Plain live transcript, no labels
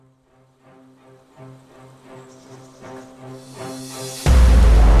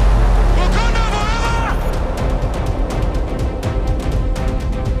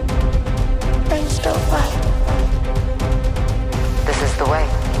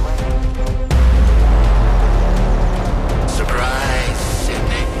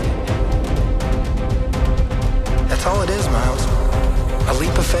That's all it is, Miles. A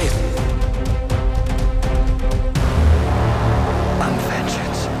leap of faith. I'm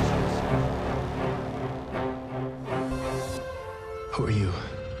vengeance. Who are you?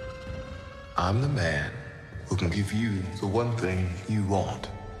 I'm the man who can give you the one thing you want.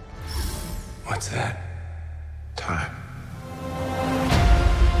 What's that? Time.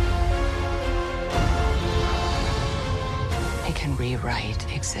 He can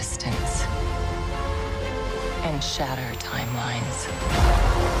rewrite existence and shatter timelines.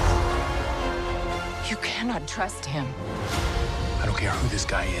 You cannot trust him. I don't care who this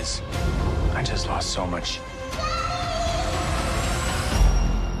guy is. I just lost so much.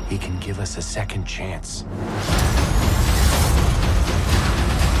 He can give us a second chance.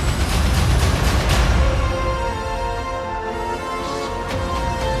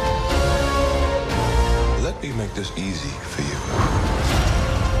 Let me make this easy for you.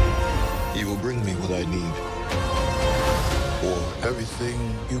 You will bring me what I need, or everything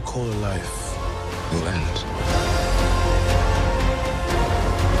you call a life will end.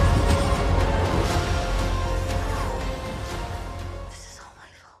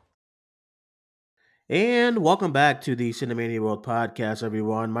 And welcome back to the Cinemania World Podcast,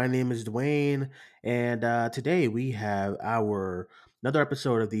 everyone. My name is Dwayne, and today we have another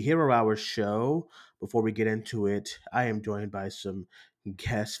episode of the Hero Hour show. Before we get into it, I am joined by some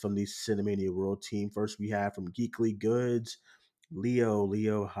guests from the Cinemania World team. First, we have from Geekly Goods, Leo.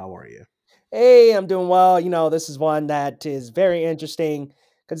 Leo, how are you? Hey, I'm doing well. You know, this is one that is very interesting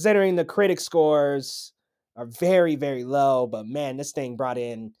considering the critic scores are very, very low. But man, this thing brought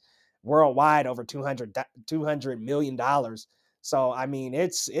in worldwide over $200 million. So, I mean,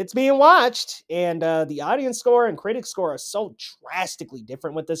 it's being watched. And the audience score and critic score are so drastically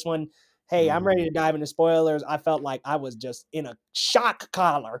different with this one. Hey, I'm ready to dive into spoilers. I felt like I was just in a shock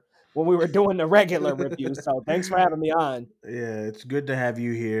collar when we were doing the regular review. So thanks for having me on. Yeah, it's good to have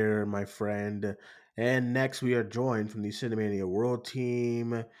you here, my friend. And next, we are joined from the Cinemania World team,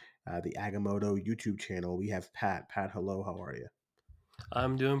 the Agamotto YouTube channel. We have Pat. Pat, hello. How are you?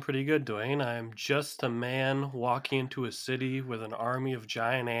 I'm doing pretty good, Dwayne. I'm just a man walking into a city with an army of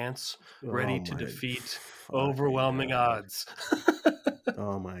giant ants ready to defeat overwhelming odds.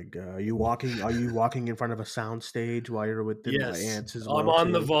 Oh my god! Are you walking in front of a sound stage while you're with the ants as well? I'm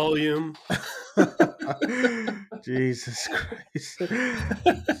on the volume. Jesus Christ!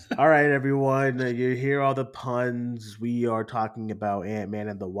 All right, everyone, you hear all the puns. We are talking about Ant-Man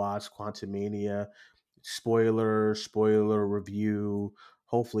and the Wasp: Quantumania. Spoiler review.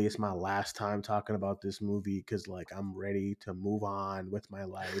 Hopefully it's my last time talking about this movie because I'm ready to move on with my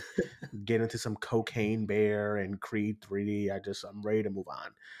life, get into some Cocaine Bear and Creed 3D. I'm ready to move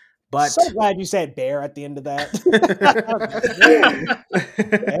on. But so glad you said bear at the end of that.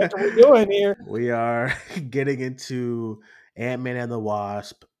 What are we doing here? We are getting into Ant-Man and the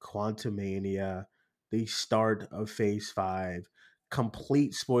Wasp: Quantumania, the start of Phase 5.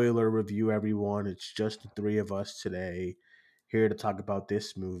 Complete spoiler review, everyone. It's just the three of us today here to talk about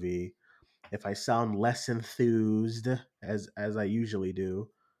this movie. If I sound less enthused as I usually do,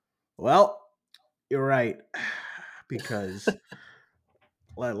 well, you're right, because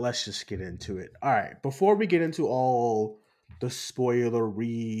let's just get into it. All right, before we get into all the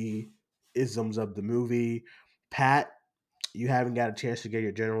spoiler-isms of the movie, Pat, you haven't got a chance to get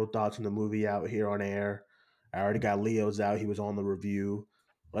your general thoughts on the movie out here on air. I already got Leo's out. He was on the review.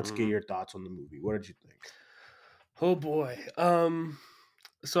 Let's get your thoughts on the movie. What did you think? Oh boy.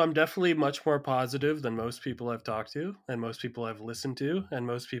 So I'm definitely much more positive than most people I've talked to and most people I've listened to and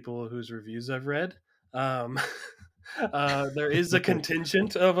most people whose reviews I've read. There is a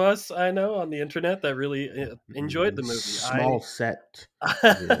contingent of us I know on the internet that really enjoyed the movie. Small set.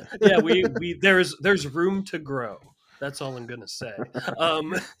 Yeah, we there's room to grow. That's all I'm gonna say.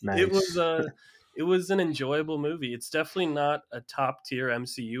 Nice. It was an enjoyable movie. It's definitely not a top tier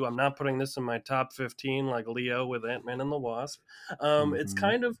MCU. I'm not putting this in my top 15 like Leo with Ant-Man and the Wasp. It's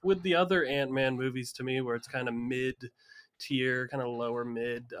kind of with the other Ant-Man movies to me where it's kind of mid tier, kind of lower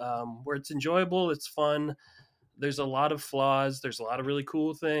mid, where it's enjoyable, it's fun. There's a lot of flaws. There's a lot of really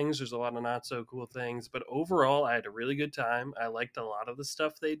cool things. There's a lot of not so cool things. But overall, I had a really good time. I liked a lot of the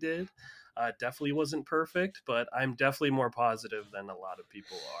stuff they did. Definitely wasn't perfect, but I'm definitely more positive than a lot of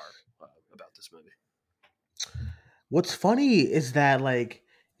people are about this movie. What's funny is that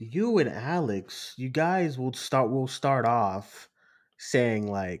you and Alex, you guys will start off saying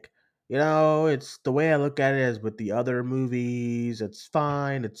it's the way I look at it as with the other movies, it's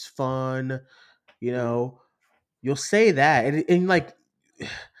fine, it's fun, you'll say that and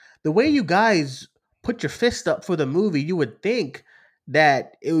the way you guys put your fist up for the movie, you would think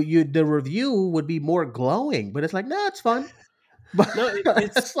that the review would be more glowing, but it's like, no, it's fun. But No,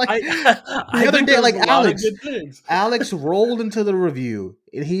 it's it's like I the I other think day, there's like a lot of good things. Alex rolled into the review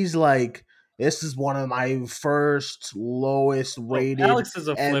and he's like, "This is one of my first lowest Oh, rated Alex is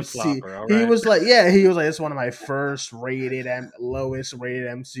a flip MC." flopper. All He right. was like, "Yeah," he was like, "It's one of my first rated lowest rated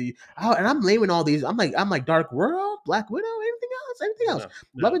MC." Oh, and I'm naming all these. I'm like, Dark World, Black Widow, anything else. No,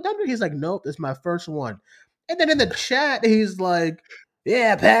 Love no. and Thunder. He's like, "Nope, this is my first one." And then in the chat, he's like,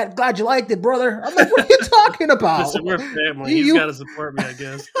 "Yeah, Pat, glad you liked it, brother." I'm like, "What are you talking about?" Listen, we're family. You, He's you got to support me, I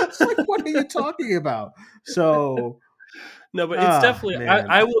guess. it's like, what are you talking about? So, No, but it's definitely. man.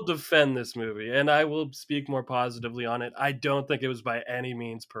 I will defend this movie, and I will speak more positively on it. I don't think it was by any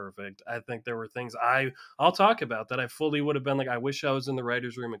means perfect. I think there were things I'll talk about that I fully would have been like, I wish I was in the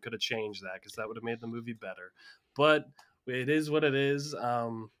writers' room and could have changed that because that would have made the movie better. But it is what it is.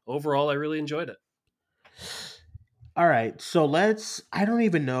 Overall, I really enjoyed it. All right, so I don't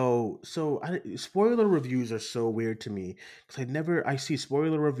even know. So spoiler reviews are so weird to me because I see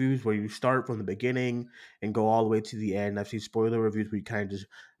spoiler reviews where you start from the beginning and go all the way to the end. I've seen spoiler reviews where you kind of just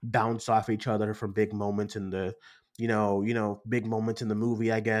bounce off each other from big moments in the, big moments in the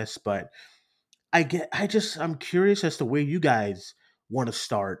movie, I guess. But I'm curious as to where you guys want to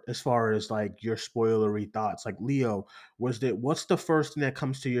start as far as like your spoilery thoughts. Like Leo, what's the first thing that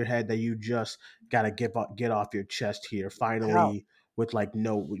comes to your head that you just gotta get off your chest here Hell, finally with like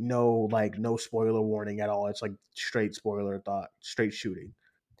no spoiler warning at all. It's like straight spoiler thought, straight shooting.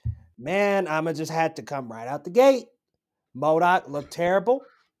 man, I'ma just had to come right out the gate. MODOK looked terrible.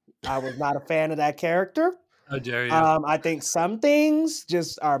 I was not a fan of that character. How dare you? I think some things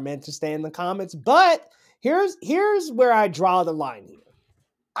just are meant to stay in the comics, but here's where I draw the line here.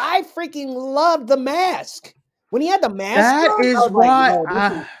 I freaking love the mask. When he had the mask That on, is I was why like, no,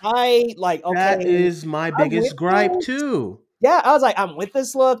 this is tight. Like, that okay, is my I'm with biggest gripe this. too. Yeah, I was like, I'm with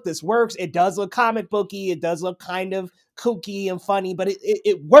this look. This works. It does look comic booky. It does look kind of kooky and funny, but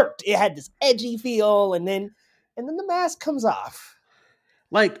it worked. It had this edgy feel, and then the mask comes off.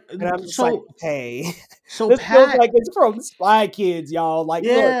 Like And I'm just like, so okay, so this feels Pat, like it's from Spy Kids, y'all. Like,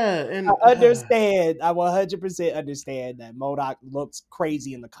 look, yeah, and I understand. I 100% understand that MODOK looks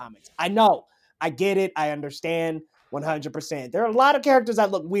crazy in the comics. I know. I get it. I understand 100%. There are a lot of characters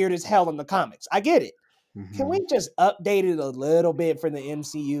that look weird as hell in the comics. I get it. Can we just update it a little bit for the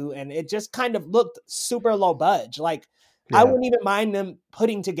MCU? And it just kind of looked super low budge. Like, I Yeah. wouldn't even mind them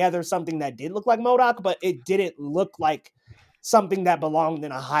putting together something that did look like MODOK, but it didn't look like something that belonged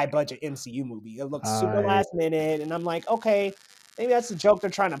in a high budget MCU movie. It looked super I last minute, and I'm like, okay, maybe that's the joke they're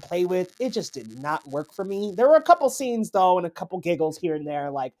trying to play with. It just did not work for me. There were a couple scenes though, and a couple giggles here and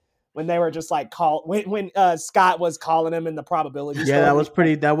there, like when they were just like when Scott was calling him in the probability. Yeah, that was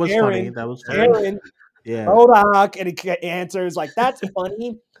study, that was funny. Aaron, That was funny. Aaron, Yeah. MODOK, and he answers like that's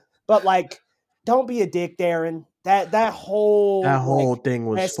funny, but like, don't be a dick, Darren. That whole like, thing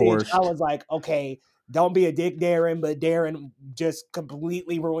was message, forced. I was like, okay, don't be a dick, Darren, but Darren just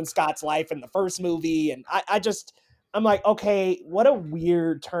completely ruined Scott's life in the first movie. And I'm like, okay, what a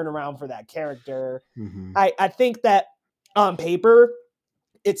weird turnaround for that character. Mhm. I think that on paper,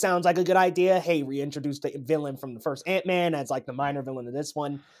 it sounds like a good idea. Hey, reintroduce the villain from the first Ant-Man as like the minor villain of this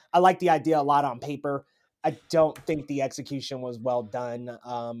one. I like the idea a lot on paper. I don't think the execution was well done.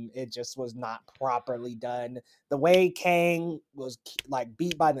 It just was not properly done. The way Kang was like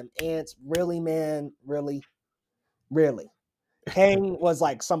beat by them ants, really, man, really. Kang was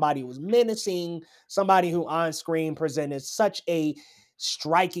like somebody who was menacing, somebody who on screen presented such a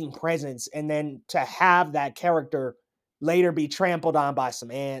striking presence, and then to have that character later be trampled on by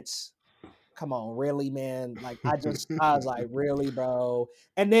some ants. Come on, really, man? Like I was like, really, bro?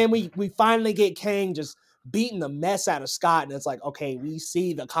 And then we finally get Kang just beating the mess out of Scott, and it's like, okay, we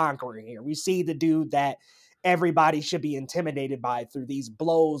see the conqueror here. We see the dude that everybody should be intimidated by through these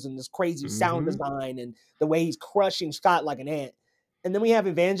blows and this crazy sound Mhm. design and the way he's crushing Scott like an ant. And then we have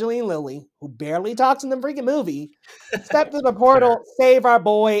Evangeline Lilly, who barely talks in the freaking movie, step through the portal, save our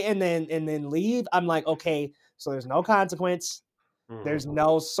boy, and then leave. I'm like, okay, so there's no consequence. There's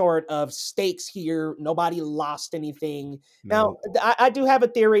no sort of stakes here. Nobody lost anything. Now, I do have a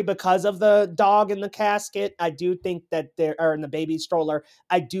theory because of the dog in the casket. I do think that or in the baby stroller.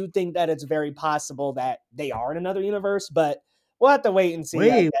 I do think that it's very possible that they are in another universe, but we'll have to wait and see. I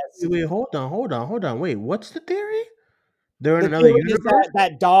Wait, guess. hold on. Wait, what's the theory? They're in The another theory is universe?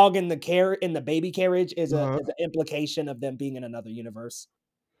 that dog in the baby carriage is Uh-huh. an implication of them being in another universe.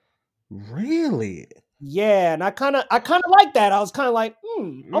 Really? Yeah, and I kind of like that. I was kind of like,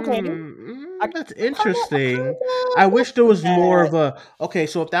 okay. That's interesting. I wish there was more of a okay.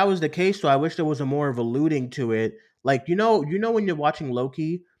 So if that was the case, so I wish there was a more of alluding to it, Like when you're watching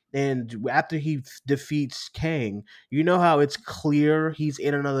Loki and after he defeats Kang, you know how it's clear he's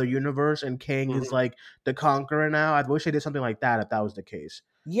in another universe and Kang is Mhm. like the conqueror now. I wish they did something like that if that was the case.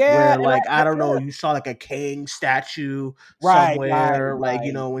 Yeah, Where and like I I don't know, feel you saw like a Kang statue right, somewhere, like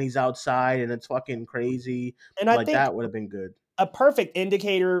right. when he's outside and it's fucking crazy. And I Like think that would have been good. a perfect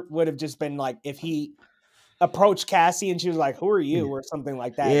indicator would have just been like if he approached Cassie and she was like, "Who are you?" or something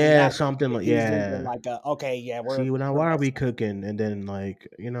like that, and Yeah, that would something have like easily been yeah. like, "Okay, yeah, See, well, now we're why are we messing." cooking? And then like,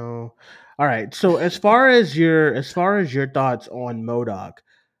 all right. So as far as your thoughts on Modoc,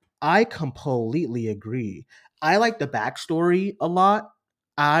 I completely agree. I like the backstory a lot.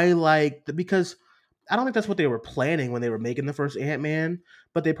 Because I don't think that's what they were planning when they were making the first Ant Man,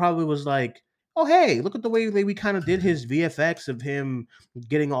 but they probably was like, oh hey, look at the way we kind of did his VFX of him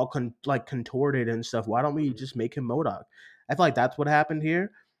getting all contorted and stuff. Why don't we just make him Modoc? I feel like that's what happened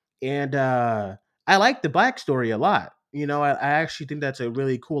here, and I like the backstory a lot. I actually think that's a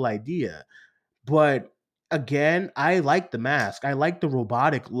really cool idea. But again, I like the mask. I like the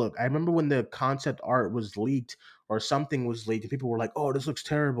robotic look. I remember when the concept art was leaked or something was leaked, and people were like, "Oh, this looks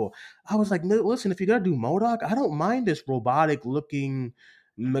terrible." I was like, Listen, if you're gonna do Modoc, I don't mind this robotic looking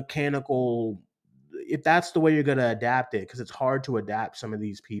mechanical. If that's the way you're gonna adapt it, because it's hard to adapt some of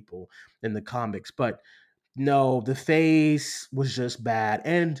these people in the comics, but no, the face was just bad.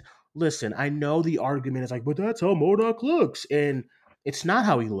 And listen, I know the argument is like, but that's how Modoc looks, and it's not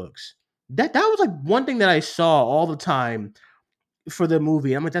how he looks. That was like one thing that I saw all the time for the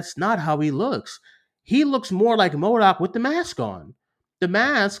movie. I'm like, that's not how he looks. He looks more like Modoc with the mask on. The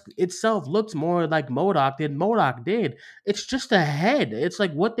mask itself looks more like Modoc than Modoc did. It's just a head. It's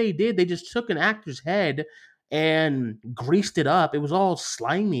like what they did. They just took an actor's head and greased it up. It was all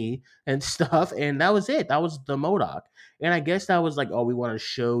slimy and stuff, and that was it. That was the Modoc. And I guess that was like, oh, we want to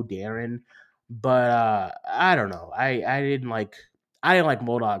show Darren, but I don't know. I didn't like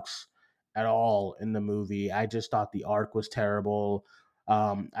Modoc's at all in the movie. I just thought the arc was terrible.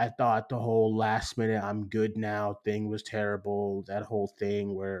 I thought the whole last minute "I'm good now" thing was terrible. That whole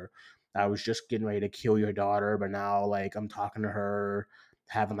thing where I was just getting ready to kill your daughter, but now like I'm talking to her,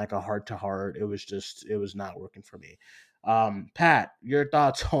 having like a heart to heart. It was not working for me. Pat, your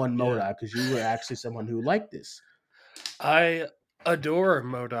thoughts on Yeah. Modoc? Because you were actually someone who liked this. I adore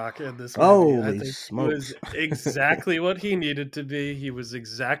Modoc in this movie. I Holy think he was smokes! exactly what he needed to be. He was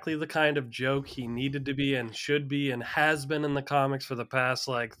exactly the kind of joke he needed to be and should be and has been in the comics for the past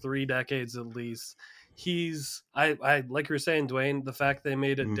like 3 decades at least. I like you were saying, Dwayne, the fact they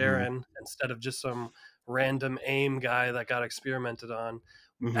made it Hmm. Darren instead of just some random AIM guy that got experimented on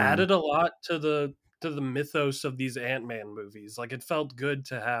Hmm. added a lot to the mythos of these Ant-Man movies. Like it felt good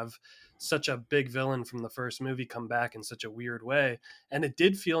to have such a big villain from the first movie come back in such a weird way, and it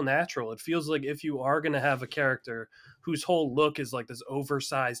did feel natural. It feels like if you are going to have a character whose whole look is like this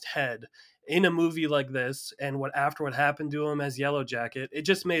oversized head in a movie like this, and what happened to him as Yellow Jacket, it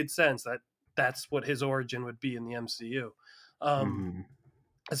just made sense that that's what his origin would be in the MCU. Um, Hmm.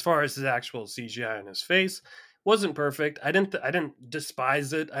 as far as his actual CGI on his face, wasn't perfect. I didn't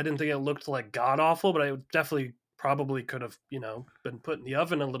despise it. I didn't think it looked like god awful, but I definitely probably could have, been put in the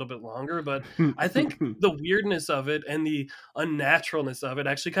oven a little bit longer. But I think the weirdness of it and the unnaturalness of it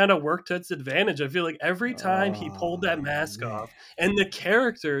actually kind of worked to its advantage. I feel like every time he pulled that Oh mask man. off and the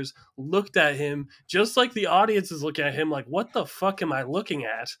characters looked at him just like the audiences look at him, like, what the fuck am I looking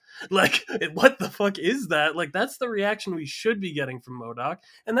at? Like, what the fuck is that? Like, that's the reaction we should be getting from Modoc.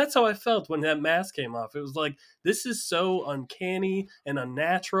 And that's how I felt when that mask came off. It was like, this is so uncanny and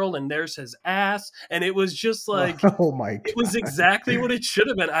unnatural, and there's his ass. And it was just like, Oh my it was god. exactly what it should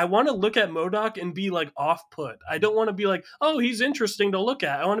have been. I want to look at Modoc and be like off put. I don't want to be like, oh, he's interesting to look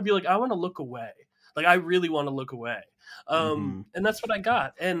at. I want to be like, I want to look away. Like, I really want to look away. Hmm. And that's what I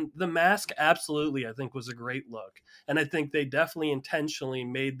got. And the mask, absolutely, I think was a great look. And I think they definitely intentionally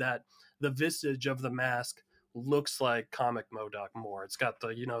made that the visage of the mask looks like comic Modoc more. It's got the,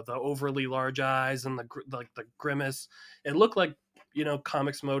 the overly large eyes and like the grimace. It looked like,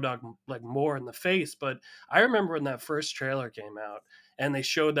 comics Modoc like more in the face. But I remember when that first trailer came out and they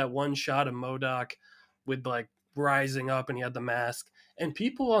showed that one shot of Modoc with like rising up and he had the mask, and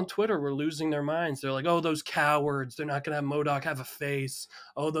people on Twitter were losing their minds. They're like, oh, those cowards, they're not going to have Modoc have a face.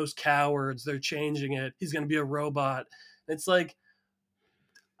 Oh, those cowards, they're changing it. He's going to be a robot. It's like,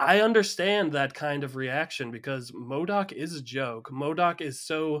 I understand that kind of reaction because Modoc is a joke. Modoc is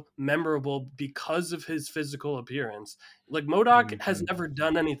so memorable because of his physical appearance. Like, Modoc has Hmm. never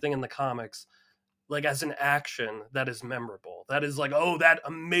done anything in the comics like as an action that is memorable. That is like, oh, that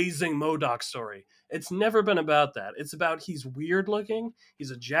amazing MODOK story. It's never been about that. It's about he's weird looking. He's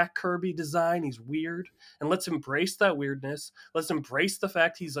a Jack Kirby design. He's weird. And let's embrace that weirdness. Let's embrace the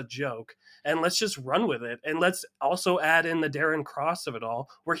fact he's a joke. And let's just run with it. And let's also add in the Darren Cross of it all,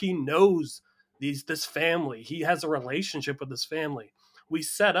 where he knows this family. He has a relationship with this family. We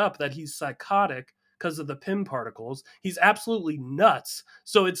set up that he's psychotic because of the Pym particles. He's absolutely nuts.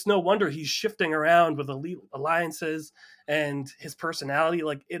 So it's no wonder he's shifting around with elite alliances and his personality.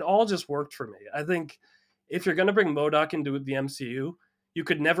 Like, it all just worked for me. I think if you're going to bring MODOK into the MCU, you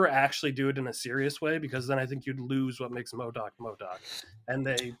could never actually do it in a serious way, because then I think you'd lose what makes MODOK MODOK. And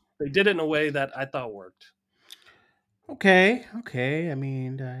they did it in a way that I thought worked. Okay. I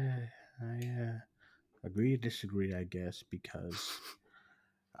mean, I agree to disagree, I guess, because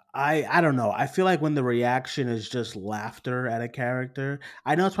I don't know. I feel like when the reaction is just laughter at a character,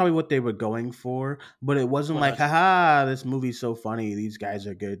 I know it's probably what they were going for, but it wasn't like, 100%. haha, this movie's so funny. These guys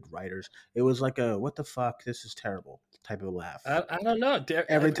are good writers. It was like a, what the fuck, this is terrible type of laugh. I don't know.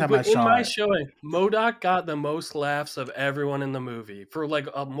 Every time I in saw my it. showing, MODOK got the most laughs of everyone in the movie for like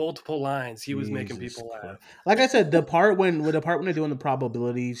multiple lines. He was making Jesus people laugh. Christ. Like I said, the part when they're doing the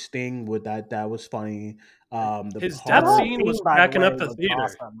probabilities thing with that was funny. His That death whole scene was by cracking way, up the was theater.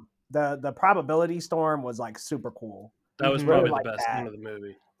 awesome. The probability storm was like super cool. That was Mhm. probably Really the like best that. scene of the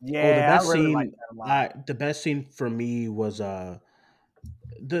movie. Yeah, Oh, the best I really scene. like that a lot. The best scene for me was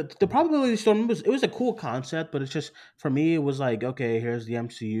the probability storm was a cool concept, but it's just, for me, it was like, okay, here's the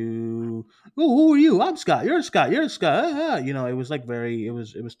MCU. Who are you? I'm Scott. You're Scott. You're Scott. It was like it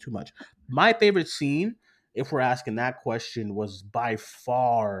was too much. My favorite scene, if we're asking that question, was by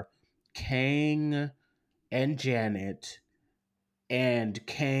far Kang and Janet and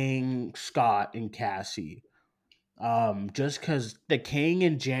Kang, Scott, and Cassie. Just because the Kang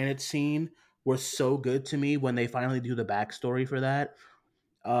and Janet scene was so good to me when they finally do the backstory for that.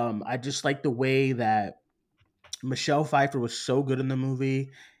 I just like the way that Michelle Pfeiffer was so good in the movie,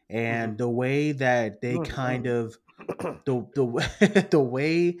 and the way that they kind of the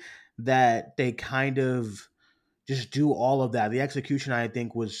way that they kind of just do all of that. The execution, I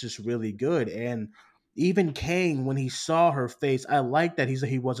think, was just really good. And even Kang, when he saw her face, I like that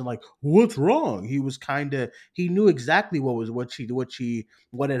he wasn't like, "What's wrong?" He was he knew exactly what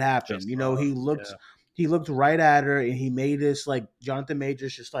had happened. Just He yeah. he looked right at her, and he made this, like, Jonathan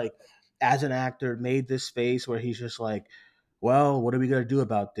Majors, just like, as an actor, made this face where he's just like, well, what are we gonna do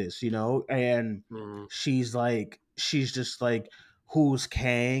about this? And Mhm. she's just like, who's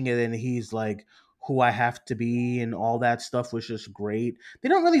Kang? And then he's like, who I have to be, and all that stuff was just great. They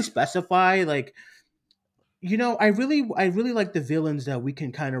don't really specify, like, I really like the villains that we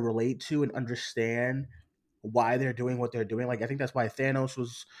can kind of relate to and understand why they're doing what they're doing. Like, I think that's why Thanos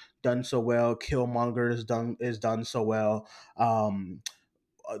was done so well. Killmonger is done so well.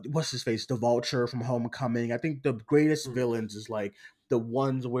 What's his face, the Vulture from Homecoming. I think the greatest villains is like the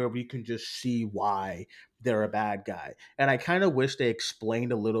ones where we can just see why they're a bad guy. And I kind of wish they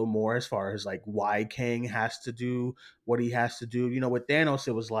explained a little more as far as like why Kang has to do what he has to do. With Thanos,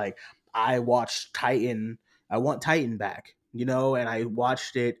 it was like, I watched Titan, I want Titan back, and I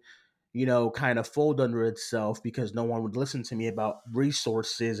watched it, kind of fold under itself because no one would listen to me about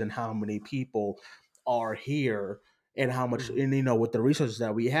resources and how many people are here and how much, and with the resources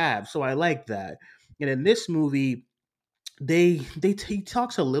that we have. So I like that. And in this movie, he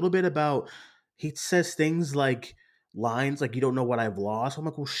talks a little bit about, he says things like, lines like, you don't know what I've lost. I'm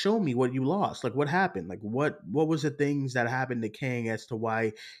like, well, show me what you lost. Like, what happened? Like, what was the things that happened to Kang as to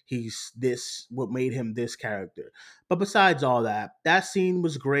why he's this, what made him this character. But besides all that, that scene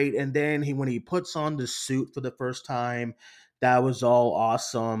was great. And then when he puts on the suit for the first time, that was all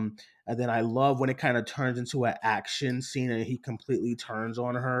awesome. And then I love when it kind of turns into an action scene and he completely turns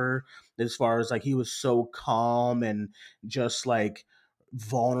on her, as far as like, he was so calm and just like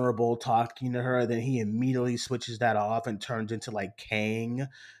vulnerable talking to her, then he immediately switches that off and turns into like Kang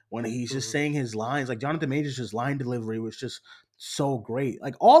when he's just saying his lines. Like, Jonathan Majors' line delivery was just so great.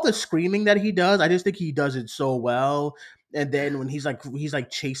 Like, all the screaming that he does, I just think he does it so well. And then when he's like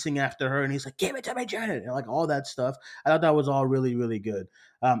chasing after her and he's like, give it to me, Janet, and like all that stuff, I thought that was all really, really good.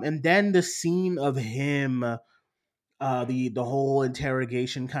 And then the scene of him, the whole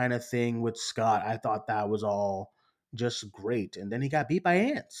interrogation kind of thing with Scott, I thought that was all just great. And then he got beat by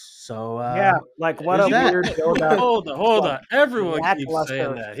ants. So Yeah, like what there's a that. weird build up. Hold on. Like, Everyone keeps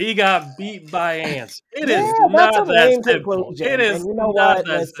saying lackluster. that. He got beat by ants. It is Yeah, that's not a that lame simple. conclusion. It is And you know not what?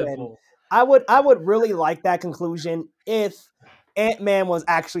 that Listen, simple. I would really like that conclusion if Ant-Man was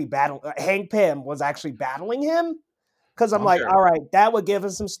actually Hank Pym was actually battling him. Because I'm I'm like, sure. all right, that would give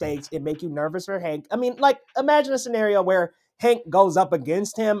us some stakes. It make you nervous for Hank. I mean, like, imagine a scenario where Hank goes up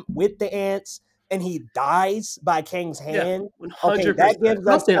against him with the ants and he dies by Kang's Yeah, hand. Okay, that 100%. gives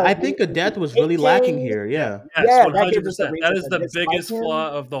us something. a I think a reason death to was hate really lacking King. here. Yeah, Yeah. yes, Yeah, that gives us a 100%. That reason is to the dislike biggest him. flaw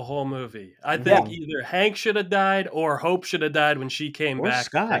of the whole movie. I Yeah. think either Hank should have died or Hope should have died when she came Or back to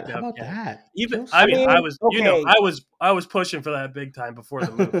Scott. take How out about Kang. that? Even Kill I I mean, Scott. mean, okay. I was pushing for that big time before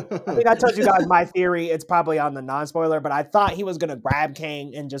the movie. I think I told you guys my theory. It's probably on the non-spoiler, but I thought he was gonna grab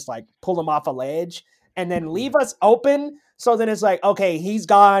Kang and just like pull him off a ledge and then leave us open. So then it's like, okay, he's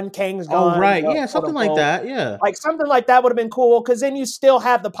gone, Kang's Oh, gone, right. quote Yeah, something like unquote. that. Yeah. Like something like that would have been cool because then you still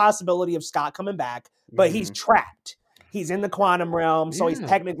have the possibility of Scott coming back, but he's Mhm. trapped. He's in the quantum realm, so he's Yeah.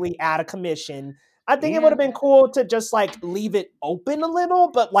 technically out of commission. I think it would have And been cool to just like leave it open a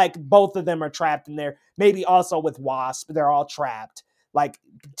little, but like both of them are trapped in there. Maybe also with Wasp, they're all trapped. Like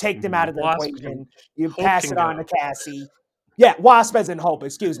take them out of the Wasp can equation. You Hope pass can it on go. to Cassie. Yeah, Wasp as in Hope.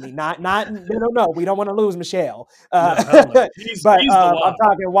 Excuse me, not no. We don't want to lose Michelle. No, hell no. He's But the I'm Wasp.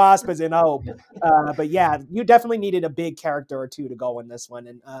 talking Wasp as in Hope. But yeah, you definitely needed a big character or two to go in this one,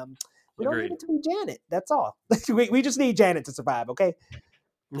 and we don't need Agreed. it to be Janet. That's all. we just need Janet to survive. Okay.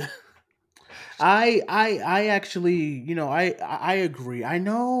 I actually, I agree. I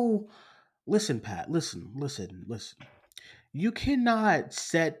know. Listen, Pat. Listen. You cannot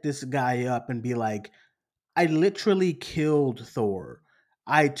set this guy up and be like, I literally killed Thor.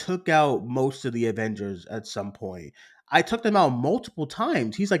 I took out most of the Avengers at some point. I took them out multiple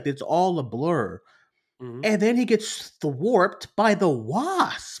times. He's like, it's all a blur. Mhm. And then he gets thwarped by the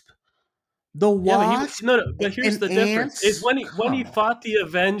Wasp. The Yeah, but Wasp but here's and the difference: is ants. when he Come fought the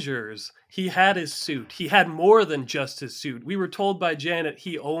Avengers, he had his suit. He had more than just his suit. We were told by Janet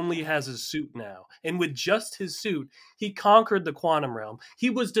he only has his suit now, and with just his suit, he conquered the quantum realm. He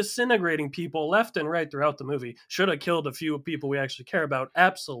was disintegrating people left and right throughout the movie. Should have killed a few people we actually care about,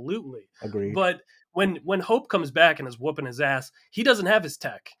 absolutely. Agreed. But when Hope comes back and is whooping his ass, he doesn't have his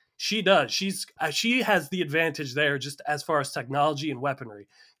tech. She does. She has the advantage there, just as far as technology and weaponry.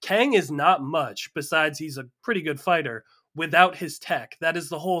 Kang is not much, besides he's a pretty good fighter, without his tech. That is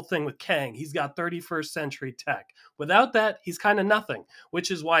the whole thing with Kang. He's got 31st century tech. Without that, he's kind of nothing, which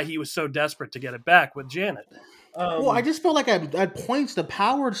is why he was so desperate to get it back with Janet. Well, I just felt like at points the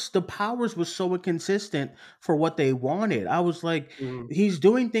powers were so inconsistent for what they wanted. I was like, Mhm. he's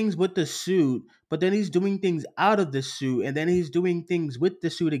doing things with the suit, but then he's doing things out of the suit, and then he's doing things with the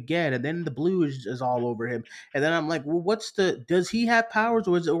suit again, and then the blue is all over him. And then I'm like, well, does he have powers,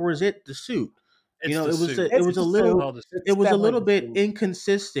 or is it the suit? It's the It was suit. It's the suit. All the suit. it It's was a definitely little the bit suit.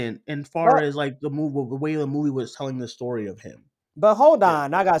 inconsistent in far But as like the way the movie was telling the story of him. hold Yeah.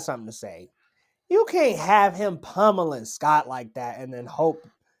 on, I got something to say. You can't have him pummeling Scott like that and then Hope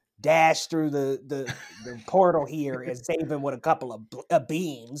dash through the portal here and save him with a couple of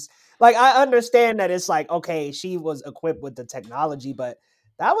beams. Like I understand that it's like, okay, she was equipped with the technology, but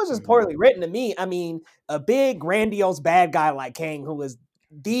that was just Mhm. poorly written to me. I mean, a big grandiose bad guy like Kang, who is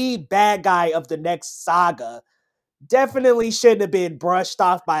the bad guy of the next saga, definitely shouldn't have been brushed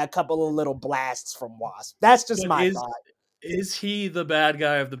off by a couple of little blasts from Wasp. That's just But my thought. is he the bad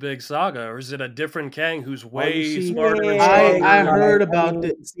guy of the big saga, or is it a different Kang who's Oh, you way see, smarter and I stronger? heard I about mean,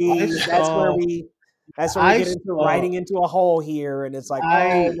 the see, I that's where saw we I get into saw writing into a hole here, and it's like, I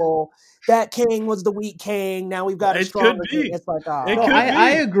oh well, that king was the weak king. Now we've got a It could stronger king. be. It's like, It no, oh, could I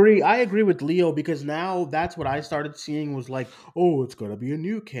be. agree. I agree with Leo because now that's what I started seeing was like, oh, it's gonna be a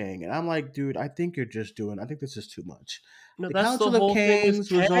new king, and I'm like, dude, I think I think this is too much. No, The that's the Council of whole thing with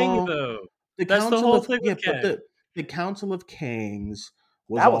Kings was Kang, all though. the That's the Council whole of thing yeah, with but Kang. the Council of Kings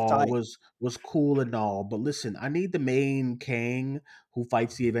was that was all tight. was cool and all, but listen, I need the main king who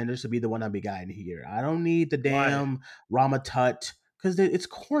fights the Avengers to be the one I'm guiding here. I don't need the Why? damn Ramatut because it's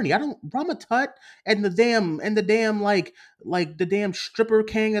corny. I don't Ramatut and the damn like the damn stripper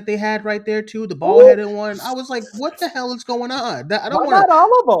king that they had right there too, the bald Ooh, headed one. I was like, what the hell is going on? I why don't want not to.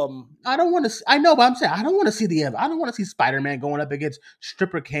 all of them? I don't want to. I know, but I'm saying I don't want to see I don't want to see Spider-Man going up against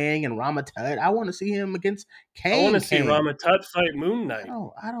Stripper King and Ramatut. I want to see him against I want to see King. Ramatut fight Moon Knight.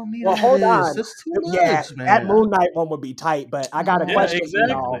 I don't need Well, all hold this. on. That's too Yeah, much, that man. Moon Knight one would be tight, but I got a Oh, Yeah, question for come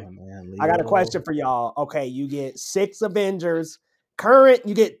y'all. exactly. on, man, I got a Leo. question for y'all. Okay, you get 6 Avengers,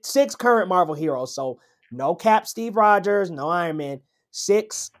 you get 6 current Marvel heroes. So no Cap, Steve Rogers, no Iron Man.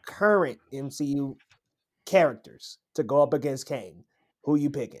 6 current MCU characters to go up against Kang. Who you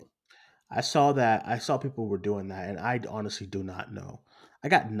picking? I saw that. I saw people were doing that, and I honestly do not know. I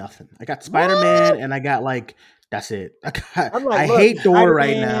got nothing. I got What? Spider-Man, and I got like That's it. I'm like, I look, hate Thor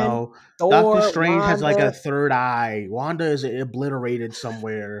right Spider-Man, now. Doctor Thor, Strange has like a Wanda. third eye. Wanda is obliterated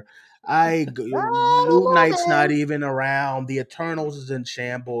somewhere. Moon Oh, Knight's not man. even around. The Eternals is in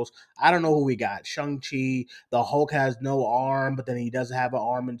shambles. I don't know who we got. Shang-Chi. The Hulk has no arm, but then he does have an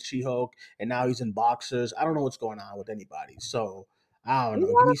arm in She-Hulk, and now he's in boxers. I don't know what's going on with anybody. So I don't We know.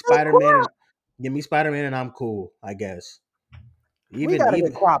 Give got me a good Spider-Man and crop. I'm cool, I guess. We Even got a good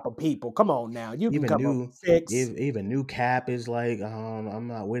even crop of people. Come on now. You can even come up with new 6. even new Cap is like I'm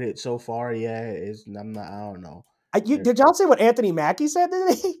not with it so far yet. I'm not. I don't know. Did y'all see what Anthony Mackie said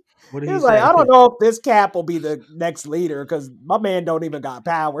today? What did He he was like, I say? don't know if this Cap will be the next leader because my man don't even got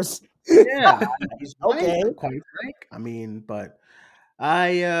powers. Yeah, he's right. Okay. Quite frank. I mean, but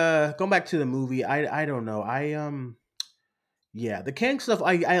I going back to the movie. I don't know. Yeah, the Kang stuff.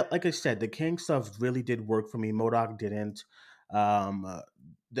 I like I said, the Kang stuff really did work for me. MODOK didn't. The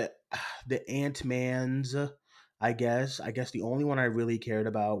the Ant Man's. I guess the only one I really cared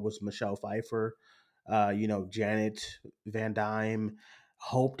about was Michelle Pfeiffer. Janet Van Dyne.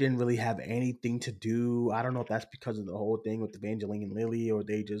 Hope didn't really have anything to do. I don't know if that's because of the whole thing with Evangeline and Lily, or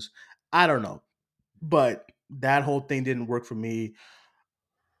they just. I don't know, but that whole thing didn't work for me.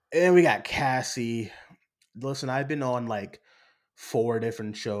 And then we got Cassie. Listen, I've been on like 4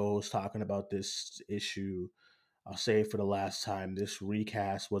 different shows talking about this issue. I'll say it for the last time. This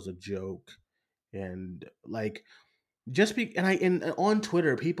recast was a joke, and like and on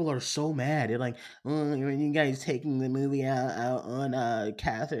Twitter, people are so mad. They're like, "Oh, you guys taking the movie out on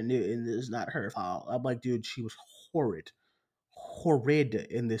Catherine Newton. It's not her fault." I'm like, dude, she was horrid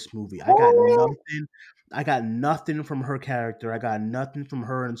in this movie. I got Oh, nothing. I got nothing from her character. I got nothing from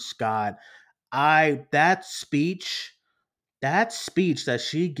her and Scott. I that speech that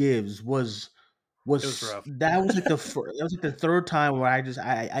she gives It was rough. that was like that was like the third time where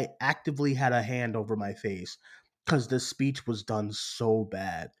I actively had a hand over my face because the speech was done so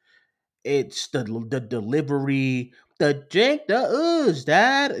bad. It's the delivery, the drink, the ooze,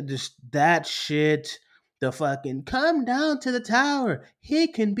 that shit. The fucking come down to the tower. He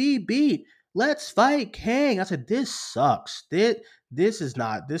can be beat. Let's fight Kang. I said this sucks. This is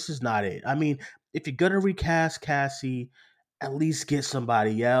not it. I mean, if you're gonna recast Cassie, at least get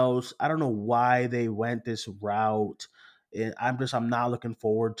somebody else. I don't know why they went this route. And I'm not looking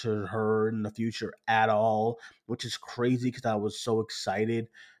forward to her in the future at all, which is crazy because I was so excited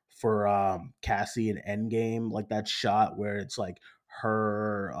for Cassie in Endgame, like that shot where it's like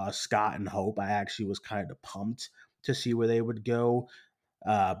her, Scott, and Hope. I actually was kind of pumped to see where they would go.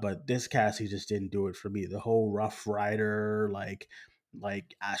 But this Cassie just didn't do it for me. The whole Rough Rider, like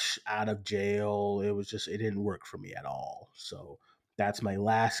Ash out of jail, it didn't work for me at all. So that's my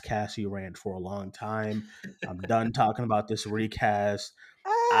last Cassie rant for a long time. I'm done talking about this recast.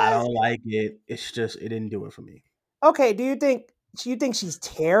 I ah. don't like it. It's just it didn't do it for me. Okay, do you think she's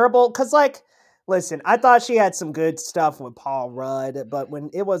terrible? Because like, listen, I thought she had some good stuff with Paul Rudd, but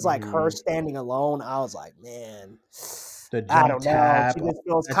when it was like her Mhm. standing alone, I was like, man, The I jump don't know. tap, She all just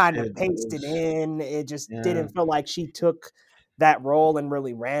feels that kind of shit pasted was in. It just yeah. didn't feel like she took that role and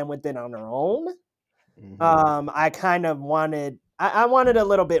really ran with it on her own. Mhm. I kind of wanted I wanted a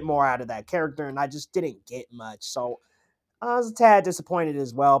little bit more out of that character, and I just didn't get much. So I was a tad disappointed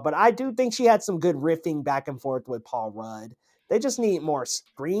as well, but I do think she had some good riffing back and forth with Paul Rudd. They just need more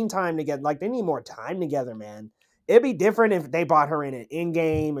screen time together. Like they need more time together, man. It'd be different if they brought her in an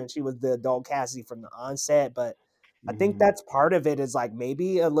in-game and she was the adult Cassie from the onset, but I think Mhm. that's part of it is like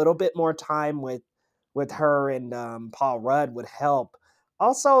maybe a little bit more time with her and Paul Rudd would help.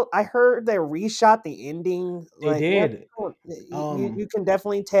 Also, I heard they reshot the ending. They Like, did. you can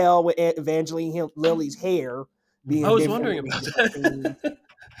definitely tell with Evangeline Lilly's hair I being was Mhm. different wondering in about different scenes. that.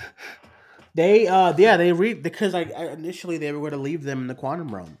 They they read because initially they were going to leave them in the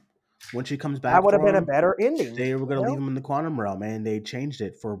quantum realm. When she comes That back would have been a from, better ending, they were you going to leave know? them in the quantum realm, and they changed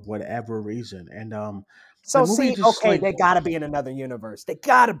it for whatever reason. And the So movie see, just okay, like they gotta be in another universe. They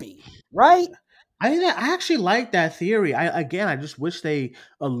gotta be, right? I actually like that theory. I just wish they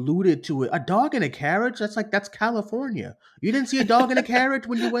alluded to it. A dog in a carriage? That's California. You didn't see a dog in a carriage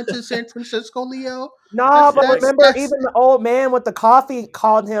when you went to San Francisco, Leo? No, That's but that's remember, that's even the old man with the coffee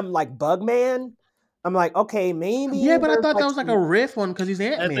called him like Bugman. I'm like, okay, yeah, maybe but I there's thought that like was like a some. riff one because he's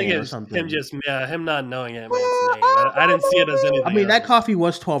Ant I think Man or it's him something. just him not knowing Ant Man's Well, name. I didn't see it as maybe. I anything mean, that other. coffee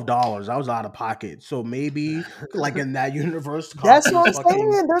was $12. I was out of pocket, so maybe like in that universe, That's coffee what is I'm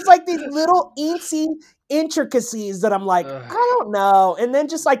fucking. saying. There's like these little eensy intricacies that I'm like, Ugh. I don't know. And then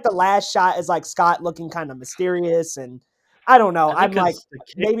just like the last shot is like Scott looking kind of mysterious, and I don't know. I think I'm like, because the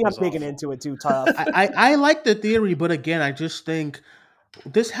cake maybe I'm was digging awful. into it too tough. I like the theory, but again, I just think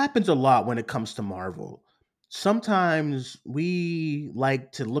this happens a lot when it comes to Marvel. sometimes we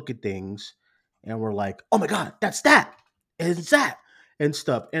like to look at things and we're like, oh my God, that's that. It's that and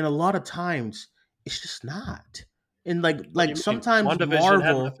stuff. And a lot of times it's just not. And What do like you mean? sometimes WandaVision had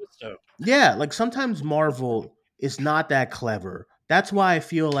Marvel, Mephisto. yeah, like sometimes Marvel is not that clever. That's why I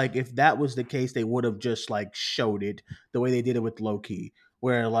feel like if that was the case, they would have just like showed it the way they did it with Loki,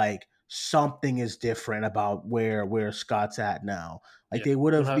 where like something is different about where Scott's at now. Like Yeah, they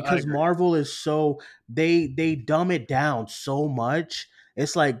would have, I because agree. Marvel is so they dumb it down so much.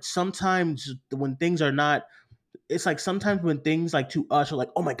 It's like sometimes when things are not, it's like sometimes when things like to us are like,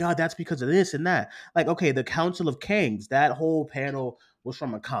 oh my God, that's because of this and that. Like, okay, the Council of Kings, that whole panel was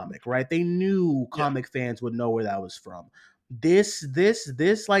from a comic, right? They knew Yeah, comic fans would know where that was from. This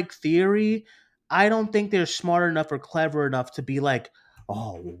like theory, I don't think they're smart enough or clever enough to be like,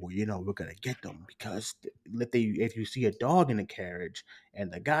 oh, well, we're gonna get them because if you see a dog in a carriage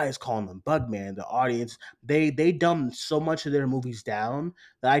and the guy is calling them Bugman, the audience they dumb so much of their movies down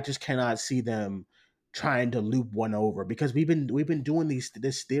that I just cannot see them trying to loop one over because we've been doing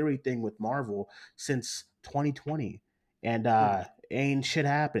this theory thing with Marvel since 2020 and mhm. ain't shit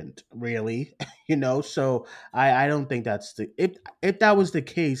happened really. So I don't think that's the if that was the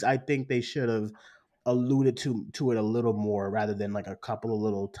case, I think they should have alluded to it a little more rather than like a couple of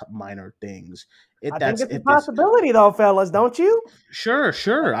little minor things. I think it's a If this possibility, though, fellas. Don't you?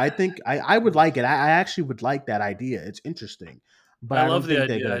 Sure, I think I would like it. I actually would like that idea. It's interesting, but I I love don't the think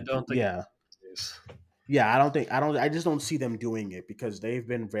they're idea. I gonna. don't think Yeah, it's yeah, I just don't see them doing it because they've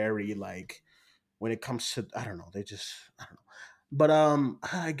been very like when it comes to, I don't know, they just, I don't know. But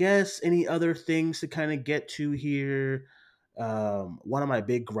I guess any other things to kind of get to here. One of my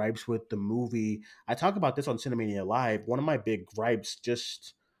big gripes with the movie, I talk about this on Cinemania Live. One of my big gripes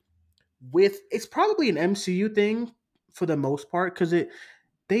just with, it's probably an MCU thing for the most part because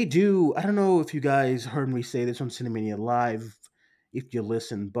they do. I don't know if you guys heard me say this on Cinemania Live if you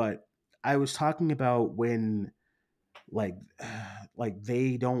listen, but I was talking about when like like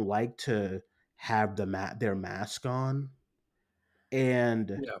they don't like to have their mask on,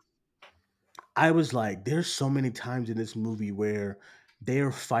 and yeah, I was like, there's so many times in this movie where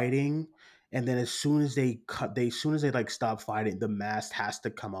they're fighting, and then as soon as they like stop fighting, the mask has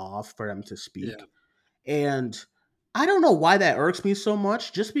to come off for them to yeah, speak. And I don't know why that irks me so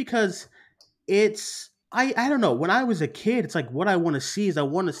much, just because I don't know. When I was a kid, it's like what I want to see is I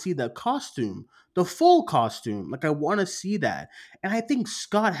want to see the costume, the full costume. Like I want to see that. And I think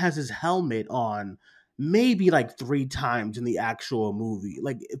Scott has his helmet on maybe like 3 times in the actual movie.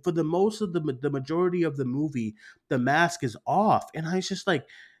 Like for the most of the majority of the movie, the mask is off. And I was just like,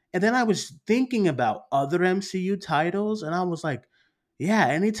 and then I was thinking about other MCU titles, and I was like, yeah,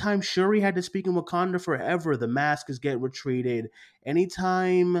 anytime Shuri had to speak in Wakanda Forever, the mask is get retreated.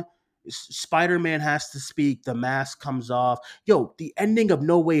 Anytime Spider-Man has to speak, the mask comes off. Yo, the ending of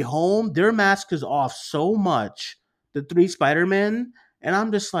No Way Home, their mask is off so much. The three Spider-Men, and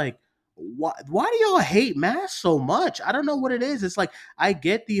I'm just like, why do y'all hate masks so much? I don't know what it is. It's like I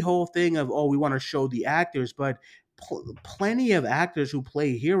get the whole thing of, oh, we want to show the actors, but plenty of actors who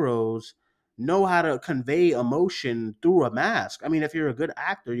play heroes know how to convey emotion through a mask. I mean, if you're a good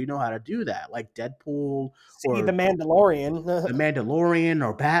actor, you know how to do that, like Deadpool See the or the Mandalorian. Mandalorian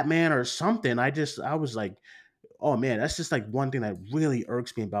or Batman or something. I was like, oh man, that's just like one thing that really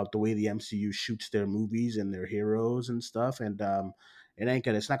irks me about the way the MCU shoots their movies and their heroes and stuff. And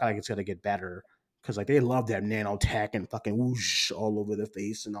it's not like it's gonna get better because like they love that nanotech and fucking whoosh all over the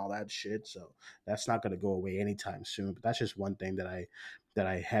face and all that shit. So that's not gonna go away anytime soon. But that's just one thing that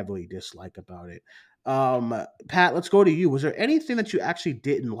I heavily dislike about it. Pat, let's go to you. Was there anything that you actually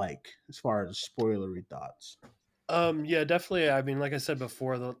didn't like as far as spoilery thoughts? yeah, definitely. I mean, like I said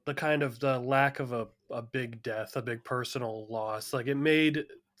before, the kind of the lack of a big death, a big personal loss, like it made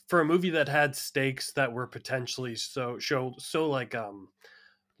for a movie that had stakes that were potentially so like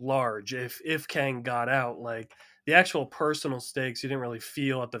large. If Kang got out, like the actual personal stakes, you didn't really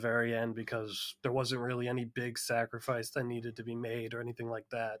feel at the very end because there wasn't really any big sacrifice that needed to be made or anything like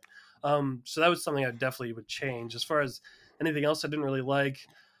that. So that was something I definitely would change. As far as anything else, I didn't really like.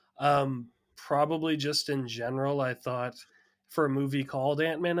 Probably just in general, I thought for a movie called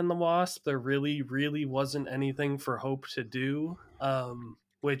Ant-Man and the Wasp, there really, really wasn't anything for Hope to do.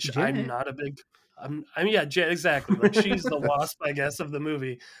 Which I'm Janet. not a big I mean, yeah, exactly. Like she's the wasp, I guess, of the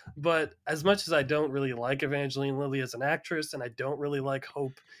movie. But as much as I don't really like Evangeline Lilly as an actress, and I don't really like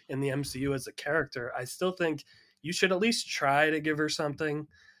Hope in the MCU as a character, I still think you should at least try to give her something.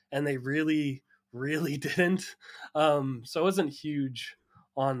 And they really, really didn't. So I wasn't huge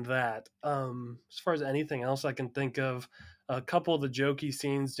on that. As far as anything else I can think of, a couple of the jokey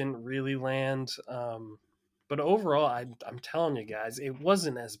scenes didn't really land. But overall, I'm telling you guys, it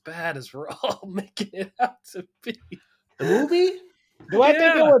wasn't as bad as we're all making it out to be. The movie? Do I think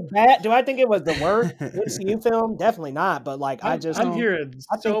it Yeah. was bad? Do I think it was the worst MCU film? Definitely not. But like, I'm hearing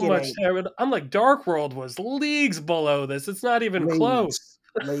I so think it much ain't terrible. I'm like, Dark World was leagues below this. It's not even close.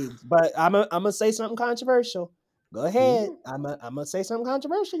 leagues. But I'm gonna say something controversial. Go ahead. I'm gonna say something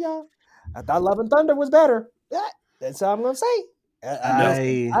controversial, y'all. I thought Love and Thunder was better. Yeah, that's all I'm gonna say.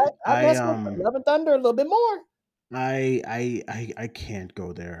 I mess with Love and Thunder a little bit more. I can't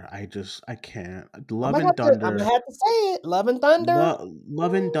go there. I can't. Love I'm and gonna Thunder. have to say it. Love and Thunder.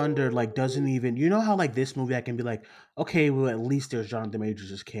 Love and Thunder like doesn't even. You know how like this movie I can be like, okay, well at least there's Jonathan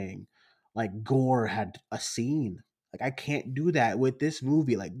Majors as King. Like Gore had a scene. Like I can't do that with this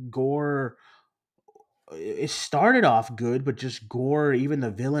movie. Like Gore, it started off good, but just Gore, even the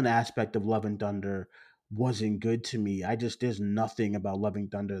villain aspect of Love and Thunder wasn't good to me. There's nothing about Loving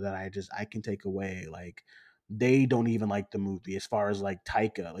Thunder that I can take away. Like they don't even like the movie as far as like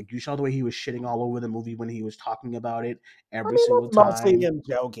Taika. Like you saw the way he was shitting all over the movie when he was talking about it every single That's mostly time. him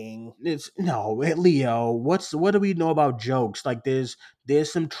joking. It's no, Leo. What do we know about jokes? Like there's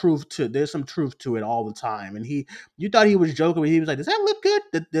some truth to it all the time. And you thought he was joking, but he was like, "Does that look good?"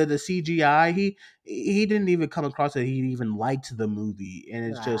 The CGI. He didn't even come across that he even liked the movie, and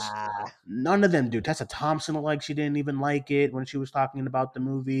it's just none of them do. Tessa Thompson looked like she didn't even like it when she was talking about the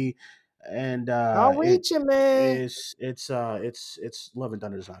movie, and I'll reach him, man. it's Love and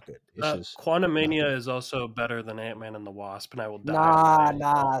Thunder is not good. It's just Quantumania is also better than Ant-Man and the Wasp, and I will die.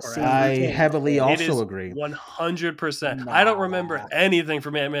 Nah. I heavily also agree. 100%. I don't remember anything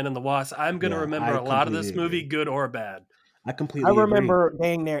from Ant-Man and the Wasp. I'm gonna remember a lot of this movie, good or bad. I completely remember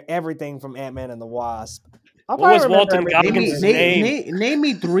dang near everything from Ant-Man and the Wasp. What was Walton Goggins' name? Name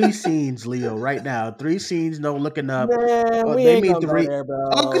me 3 scenes, Leo, right now. 3 scenes, no looking up. Man, we ain't gonna 3. Go there, bro.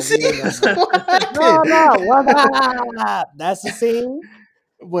 Oh, what happened? No. That's the scene.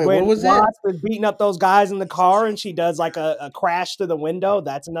 Wait, when what was Wasp that? is beating up those guys in the car and she does like a crash to the window.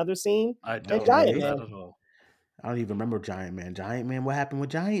 That's another scene. I don't know that at all. I don't even remember Giant Man. Giant Man, what happened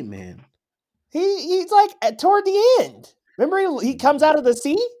with Giant Man? He's like toward the end. Remember he comes out of the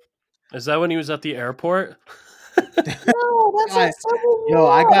sea? Is that when he was at the airport? No, that's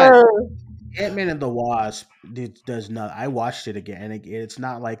I got Ant-Man and the Wasp. Does not. I watched it again, and it's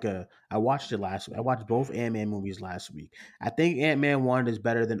not like I watched it last week. I watched both Ant-Man movies last week. I think Ant-Man 1 is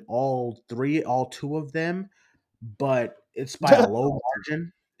better than all 2 of them, but it's by a low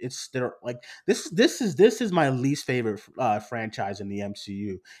margin. They're like this is my least favorite franchise in the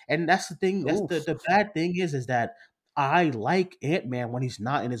MCU, and that's the thing. That's the bad thing is that I like Ant-Man when he's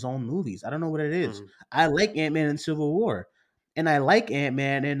not in his own movies. I don't know what it is. I like Ant-Man in Civil War, and I like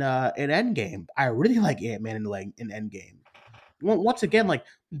Ant-Man in Endgame. I really like Ant-Man in Endgame. Once again, like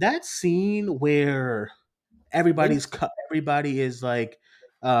that scene where everybody is like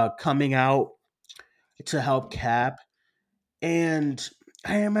coming out to help Cap, and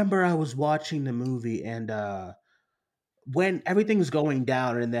I remember I was watching the movie and when everything's going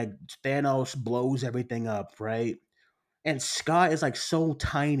down and that Thanos blows everything up, right? And Scott is like so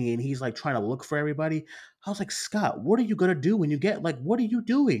tiny and he's like trying to look for everybody. I was like, Scott, what are you gonna do when you get what are you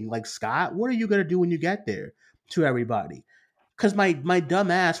doing? Like, Scott, what are you gonna do when you get there to everybody? Because my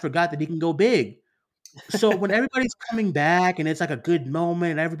dumb ass forgot that he can go big. So when everybody's coming back and it's like a good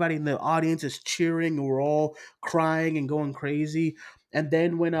moment and everybody in the audience is cheering and we're all crying and going crazy, and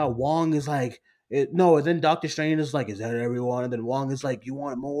then when Wong is like, then Doctor Strange is like, is that everyone? And then Wong is like, you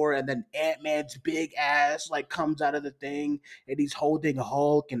want more? And then Ant-Man's big ass like comes out of the thing and he's holding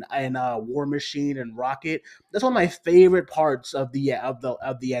Hulk and War Machine and Rocket. That's one of my favorite parts of the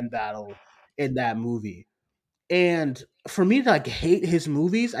end battle in that movie. And for me to like hate his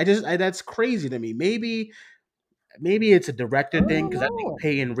movies, that's crazy to me. Maybe it's a director thing because I think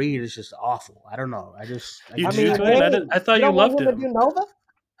Peyton Reed is just awful. I don't know. I thought you loved him. Do Nova?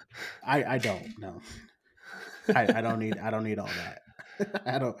 I don't know. I don't need all that.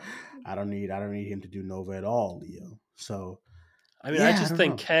 I don't need him to do Nova at all, Leo. So I mean, I just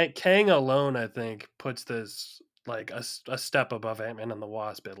think Kang alone, I think, puts this like a step above Ant-Man and the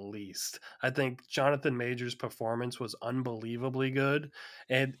Wasp at least. I think Jonathan Majors' performance was unbelievably good,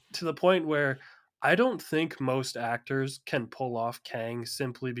 and to the point where I don't think most actors can pull off Kang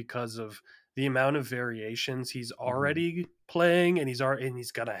simply because of the amount of variations he's already playing and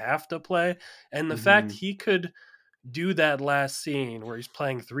he's gonna have to play, and the fact he could do that last scene where he's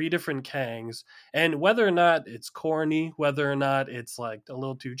playing 3 different Kangs, and whether or not it's corny, whether or not it's like a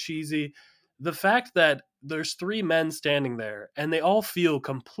little too cheesy, the fact that there's 3 men standing there and they all feel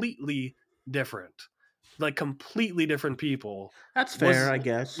completely different. like completely different people That's fair, I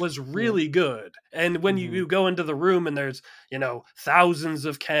guess. was really good. And when Mhm. you go into the room and there's, thousands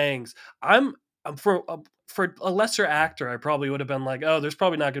of Kangs, I'm for a lesser actor, I probably would have been like, oh, there's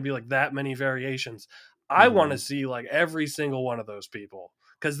probably not going to be like that many variations. I want to Mhm. see like every single one of those people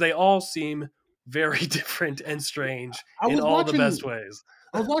because they all seem very different and strange I in was all the best watching ways.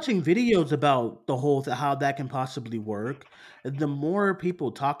 I was watching videos about the whole how that can possibly work. And the more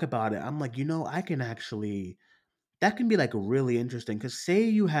people talk about it, I'm like, I can actually that can be like really interesting. Because say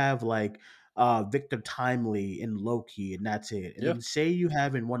you have like Victor Timely in Loki, and that's it. And Yeah. then say you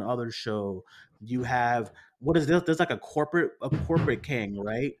have in one other show, you have what is this? There's like a corporate king,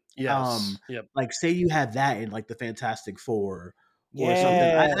 right? Yes. Yep. Like say you have that in like the Fantastic Four or something.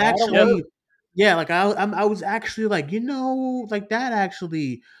 Yeah, I that'll Yep. actually work. yeah, like I was actually like, like that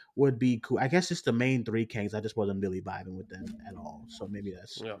actually would be cool. I guess it's the main three kings. I just wasn't really vibing with them at all. So maybe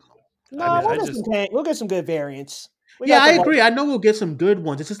that's Yeah. I don't know. I No, mean, Maybe I we'll get that's some just we'll get some good variants. We yeah, got I the right. agree. I know we'll get some good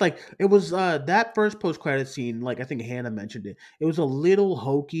ones. It's just like it was that first post credit scene. Like I think Hannah mentioned it. It was a little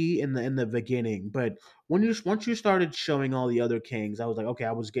hokey in the beginning, but once you started showing all the other kings, I was like, okay,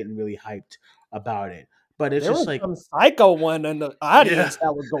 I was getting really hyped about it. But it's There just was like, some psycho one in the yeah. audience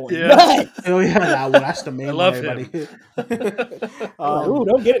that was going Yeah. nuts. oh yeah, that one. That's the I main one. love Everybody. him. Like, ooh, um,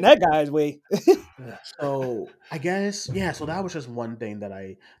 don't get in that guy's way. So I guess yeah. So that was just one thing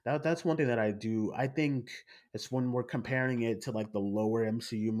that's one thing that I do. I think it's when we're comparing it to like the lower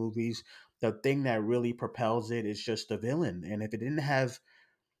MCU movies. The thing that really propels it is just the villain. And if it didn't have,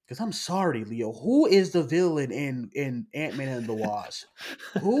 because I'm sorry, Leo, who is the villain in Ant Man and the Wasp?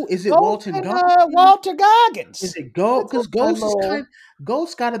 Who is it? Ghost Walton and Goggins? Walter Is Goggins. it Ghost? That's Because a little.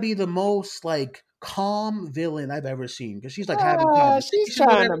 Ghost got to be the most like calm villain I've ever seen. Because she's like having She's conversations with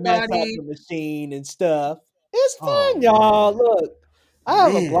trying to mess up everybody. the machine and stuff. It's Oh fun, y'all. man, Look, I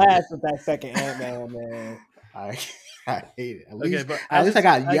have a man. blast with that second Ant Man, man. I I hate it. Okay, but At least I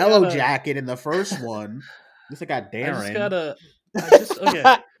got I Yellow gotta Jacket in the first one. At least I got I just Darren. gotta I just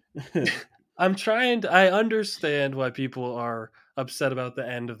okay. I understand why people are upset about the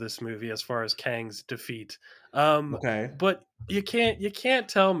end of this movie as far as Kang's defeat. Okay. But you can't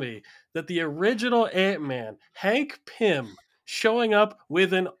tell me that the original Ant-Man, Hank Pym, showing up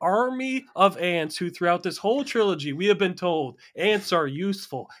with an army of ants who throughout this whole trilogy we have been told ants are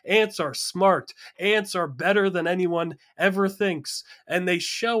useful, ants are smart, ants are better than anyone ever thinks. And they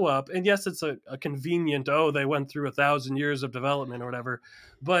show up, and yes, it's a convenient, they went through 1,000 years of development or whatever,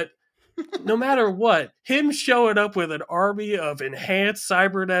 but no matter what, him showing up with an army of enhanced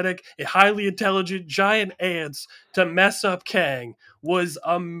cybernetic, highly intelligent giant ants to mess up Kang was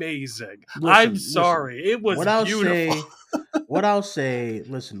amazing. I'm Listen. sorry. It was What I'll beautiful. say,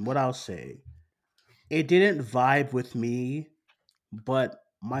 listen, what I'll say, it didn't vibe with me, but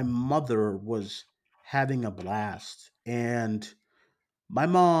my mother was having a blast. And my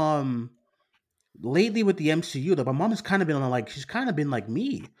mom, lately with the MCU, my mom has kind of been like, she's kind of been like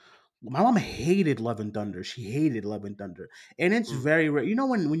me. My mom hated Love and Thunder. She hated Love and Thunder. And it's Mm. very rare.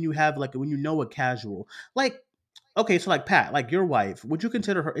 When you have like, when a casual, like, okay, so like Pat, like your wife, would you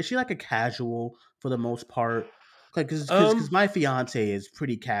consider her? Is she like a casual for the most part? Like, because my fiance is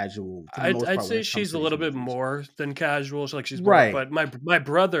pretty casual for the most I'd part when say it comes she's to a these little bit movies. more than casual. She's more, Right. but my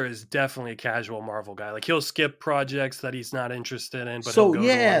brother is definitely a casual Marvel guy. Like he'll skip projects that he's not interested in, but he'll So go to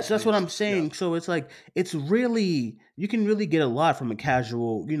yeah, ones so that that's what he's I'm saying. So it's like it's really you can really get a lot from a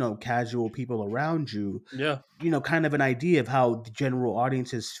casual, casual people around you. yeah. Kind of an idea of how the general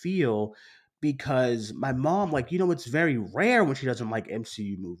audiences feel because my mom, like, it's very rare when she doesn't like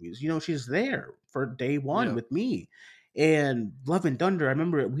MCU movies. She's there for day one Yeah. with me. And Love and Thunder, I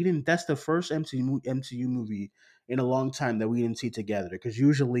remember that's the first MCU movie in a long time that we didn't see together because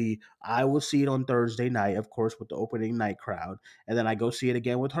usually I will see it on Thursday night, of course, with the opening night crowd, and then I go see it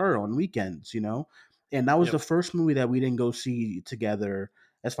again with her on weekends, And that was Yep. the first movie that we didn't go see together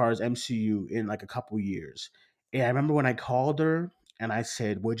as far as MCU in like a couple years. And I remember when I called her and I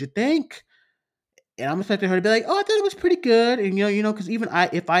said, "What'd you think?" And I'm expecting her to be like, "Oh, I thought it was pretty good." And because even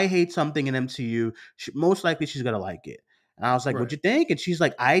if I hate something in MCU, most likely she's gonna like it. And I was like, "What'd Right. you think?" And she's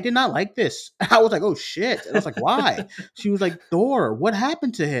like, "I did not like this." I was like, "Oh shit!" And I was like, "Why?" She was like, "Thor, what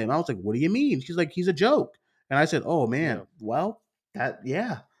happened to him?" I was like, "What do you mean?" She's like, "He's a joke." And I said, "Oh man, Yeah. well,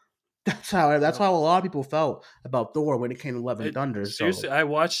 yeah." That's how a lot of people felt about Thor when it came to Love and Thunder. Seriously, So I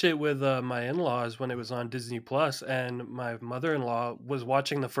watched it with my in-laws when it was on Disney Plus, and my mother-in-law was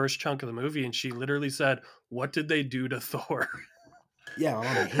watching the first chunk of the movie, and she literally said, "What did they do to Thor?" yeah, my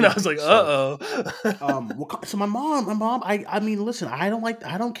mom And I hated was like, it. So "Uh-oh." so my mom, I mean, listen, I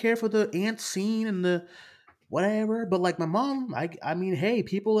don't care for the ant scene and whatever. But like my mom, I mean, hey,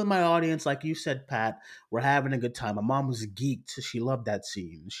 people in my audience, like you said, Pat, were having a good time. My mom was geeked, so she loved that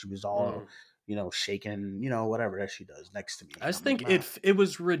scene. She was all, Mm. shaking, whatever that she does next to me. I And just I'm like, think nah. it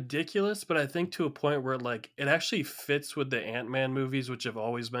was ridiculous, but I think to a point where like it actually fits with the Ant-Man movies, which have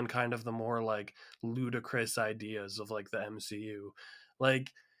always been kind of the more like ludicrous ideas of like the MCU.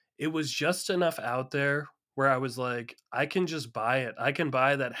 Like it was just enough out there where I was like, I can just buy it. I can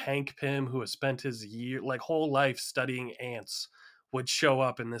buy that Hank Pym, who has spent his whole life studying ants, would show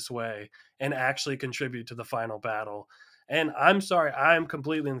up in this way and actually contribute to the final battle. And I'm sorry, I'm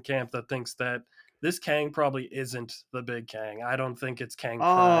completely in the camp that thinks that this Kang probably isn't the big Kang. I don't think it's Kang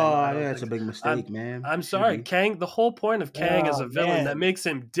Prime. I Oh, don't yeah, it's a think big I'm mistake, man. I'm It should sorry, be. Kang. The whole point of Kang as Oh a villain that man. makes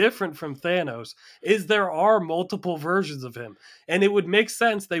him different from Thanos is there are multiple versions of him, and it would make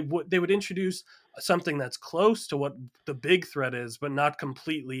sense they would introduce something that's close to what the big threat is, but not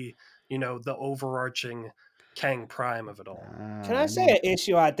completely, the overarching Kang Prime of it all. Can I say Man. an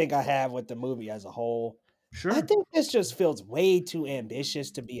issue I think I have with the movie as a whole? I Sure. think this just feels way too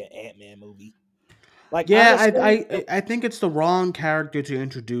ambitious to be an Ant-Man movie. Like Yeah, honestly, I think it's the wrong character to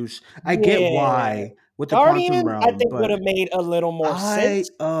introduce. I get yeah. why with the quantum Guardians, I realm, think would but have made a little more I sense.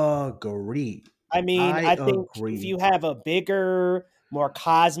 agree. I mean, I I think if agree. you have a bigger, more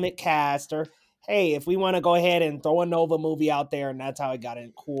cosmic cast, or hey, if we want to go ahead and throw a Nova movie out there and that's how it got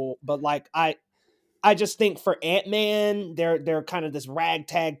in, cool. But like I just think for Ant-Man, they're kind of this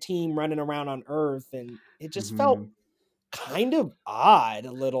ragtag team running around on Earth, and it just felt Hmm. kind of odd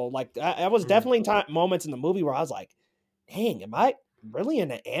a little. Like I was Mm. definitely moments in the movie where I was like, dang, am I really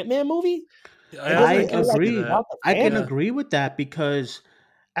in an Ant-Man movie? I It I doesn't I can feel like see it's agree. that. about the I can fans. Yeah. agree with that because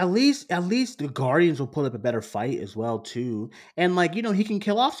at least the Guardians will put up a better fight as well too. And like, he can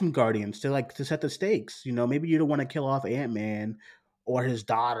kill off some Guardians to set the stakes. Maybe you don't want to kill off Ant-Man or his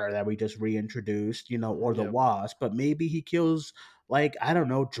daughter that we just reintroduced, or the Yep. Wasp, but maybe he kills like, I don't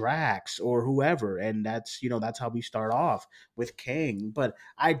know, Drax or whoever, and that's how we start off with Kang. But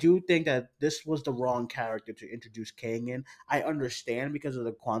I do think that this was the wrong character to introduce Kang in. I understand because of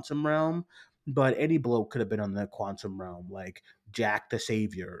the quantum realm, but any bloke could have been on the quantum realm, like Jack the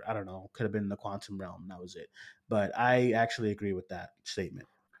Savior. I don't know, could have been in the quantum realm. That was it. But I actually agree with that statement.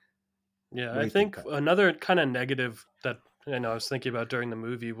 Yeah, What do I you think, think Pat? another kind of negative that I was thinking about during the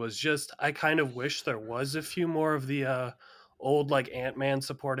movie was just I kind of wish there was a few more of the old like Ant-Man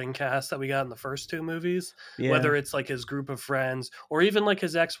supporting cast that we got in the first two movies, Yeah, whether it's like his group of friends or even like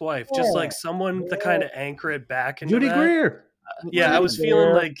his ex-wife, just Yeah, like someone to yeah. kind of anchor it back into Judy that. Greer. Yeah, I Judy was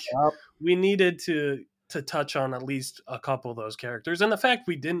feeling Greer. like Yep. we needed to touch on at least a couple of those characters. And the fact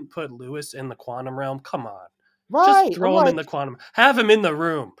we didn't put Lewis in the quantum realm, come on. Just Right. I'm throw him in like, the quantum. Have him in the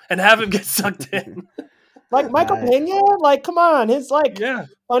room and have him get sucked in. Michael I Pena, like, come on, his like Yeah.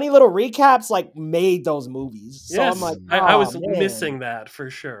 funny little recaps like made those movies. So I'm like, Yes. mm, I oh was man. missing that for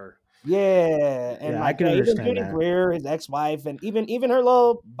sure. Yeah. And yeah, I like, can yeah, even understand Judy that. Greer, his ex-wife, and even her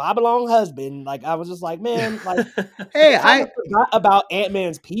little Babylon husband, like I was just like, man, like Hey, they kind of I forgot about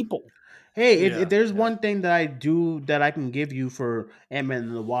Ant-Man's people. Hey, if Yeah. there's Yeah. one thing that I can give you for Ant-Man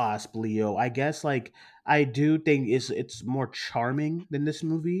and the Wasp, Leo, I guess like I do think it's more charming than this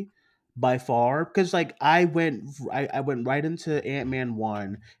movie by far because like I went right into Ant-Man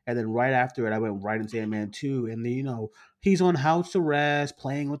 1 and then right after it I went right into Ant-Man 2 and then he's on house arrest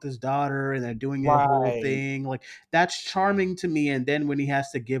playing with his daughter and they're doing a whole Right. thing like that's charming to me and then when he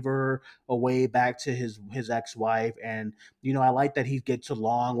has to give her away back to his ex-wife and I like that he gets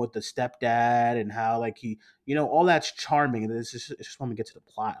along with the stepdad and how like all that's charming. And it's just when we get to the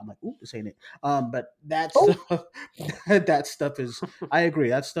plot, I'm like, ooh, this ain't it. But that Oh, stuff, that stuff is. I agree.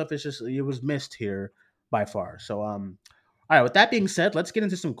 That stuff is just it was missed here by far. So all right. With that being said, let's get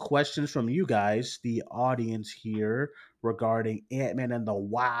into some questions from you guys, the audience here, regarding Ant Man and the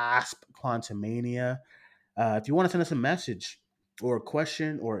Wasp: Quantumania. If you want to send us a message or a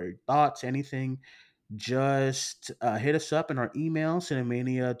question or thoughts, anything, just hit us up in our email,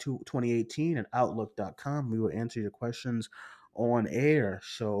 cinemania2018 at outlook.com. We will answer your questions on air.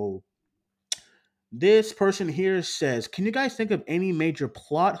 So this person here says, can you guys think of any major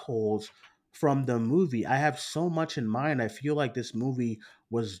plot holes from the movie? I have so much in mind. I feel like this movie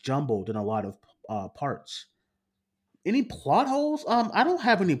was jumbled in a lot of parts. Any plot holes? I don't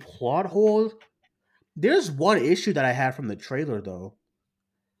have any plot holes. There's one issue that I had from the trailer though.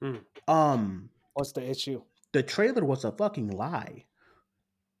 Hmm. what's the issue? The trailer was a fucking lie.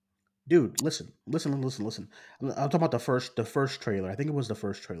 Dude, listen. I'm talking about the first trailer. I think it was the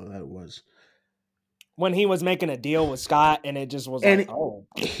first trailer that it was. When he was making a deal with Scott, and it just was like, And oh,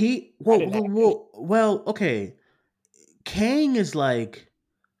 he that didn't happen. okay. Kang is like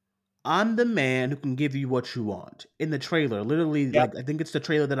I'm the man who can give you what you want. In the trailer, literally, Yep. like I think it's the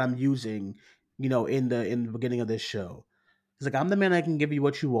trailer that I'm using, in the beginning of this show. It's like I'm the man I can give you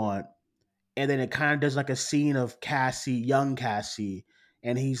what you want, and then it kind of does like a scene of Cassie, young Cassie,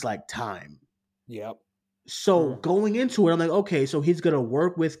 and he's like time. Yep. So going into it, I'm like, okay, so he's gonna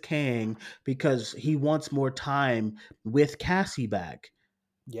work with Kang because he wants more time with Cassie back.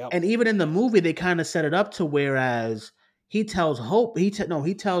 Yep. And even in the movie, they kind of set it up to whereas he tells Hope, he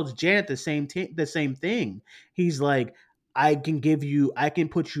tells Janet the same thing. He's like, I can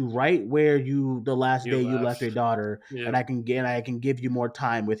put you right where the last You day you left your left. daughter, and Yeah. I can give you more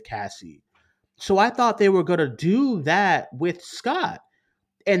time with Cassie. So I thought they were gonna do that with Scott,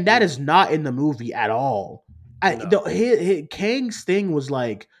 and that is not in the movie at all. No. Kang's thing was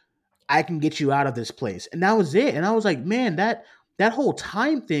like, I can get you out of this place, and that was it. And I was like, man, that whole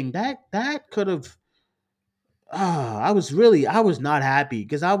time thing that could have. I was not happy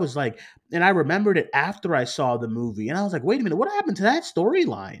because I was like, and I remembered it after I saw the movie, and I was like, wait a minute, what happened to that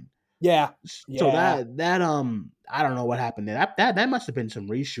storyline? Yeah. So Yeah. that I don't know what happened there. That must have been some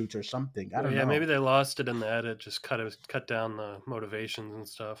reshoots or something. I don't know. Maybe they lost it in the edit, just cut down the motivations and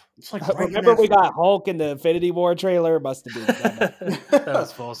stuff. It's like right in Remember that- we got Hulk in the Infinity War trailer? Must have been That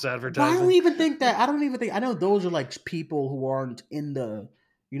was false But I advertising. don't even think I know those are like people who aren't in the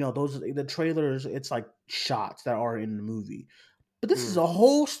the trailers, it's like shots that are in the movie. But this is a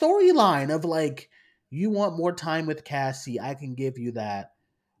whole storyline of like, you want more time with Cassie, I can give you that.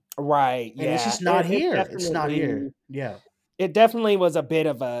 Right. And Yeah. it's just not It here. It's not definitely- here. Yeah. It definitely was a bit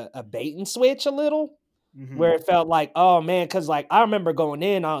of a bait and switch a little, Mhm. where it felt like, oh man, because like I remember going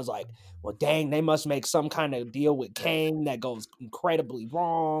in, I was like, well, dang, they must make some kind of deal with Kang that goes incredibly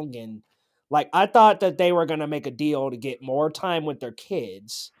wrong. And like I thought that they were gonna make a deal to get more time with their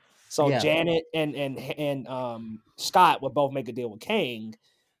kids. So Yeah. Janet and Scott would both make a deal with Kang,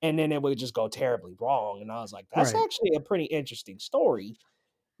 and then it would just go terribly wrong. And I was like, that's Right. actually a pretty interesting story.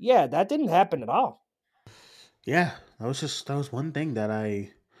 Yeah, that didn't happen at all. Yeah. That was one thing that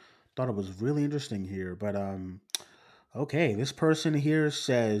I thought it was really interesting here. But okay, this person here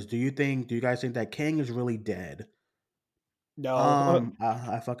says, do you guys think that Kang is really dead? No.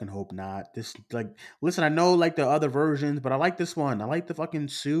 I fucking hope not. This like, listen, I know like the other versions, but I like this one. I like the fucking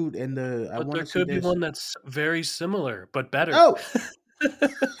suit and I But want there to see could be this. one that's very similar but better. Oh.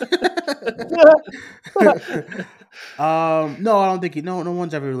 No, I don't think no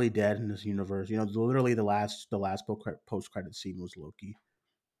one's ever really dead in this universe. Literally the last post credit scene was Loki.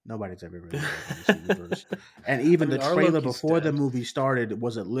 Nobody's ever really dead in this universe. And even I mean, the our trailer Loki's before the dead. movie started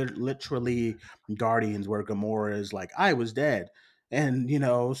was literally Guardians, where Gamora is like, I was dead. And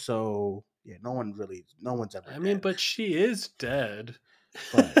so yeah, no one's ever I mean, dead. but she is dead.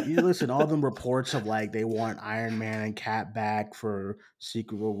 But you listen, all them reports of like they want Iron Man and Cap back for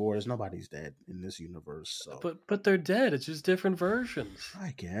Secret Wars. Nobody's dead in this universe. So But they're dead. It's just different versions.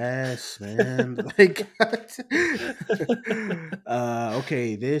 I guess, man. Like,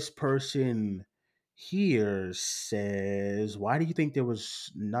 okay, this person here says, "Why do you think there was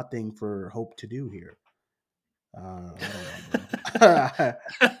nothing for Hope to do here?" I don't know, bro.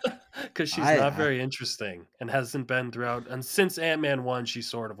 Because she's not very interesting and hasn't been throughout. And since Ant-Man 1, she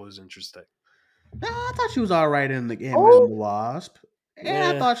sort of was interesting. No, I thought she was all right in the Ant-Man Oh. and the Wasp. And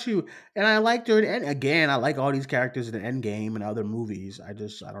I Yeah. thought and I liked her. And again, I like all these characters in Endgame and other movies. I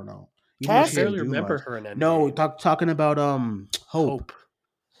don't know. Even though Cassie- she I didn't barely do remember much. her in Endgame. No, talking about Hope.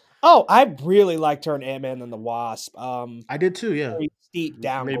 Oh, I really liked her in Ant-Man and the Wasp. I did too. Yeah. Very steep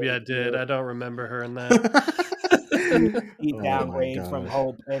downgrade. Maybe I did. here. I don't remember her in that. Steep Oh my downgrade from God.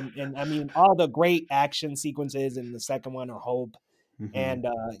 Hope, and I mean all the great action sequences in the second one are Hope, Mhm. and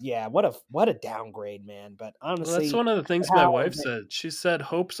yeah, what a downgrade, man. But Well, honestly, that's one of the things my how wife they- said. She said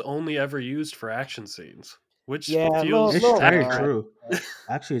Hope's only ever used for action scenes, which Yeah, feels It's little very bit. true.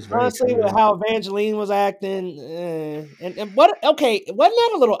 Actually, it's very honestly, true. with how Evangeline was acting, and what? Okay, wasn't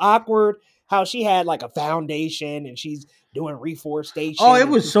that a little awkward? How she had like a foundation and she's doing reforestation. Oh, it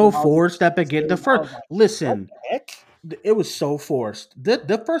and was she's so doing all forced these at the beginning. The things. I was first, like, listen, what the heck? it was so forced.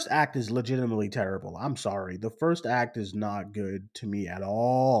 The first act is legitimately terrible. I'm sorry. The first act is not good to me at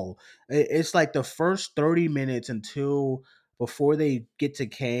all. It's like the first 30 minutes until before they get to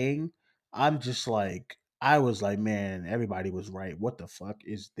Kang, I'm just like, I was like, man, everybody was right. What the fuck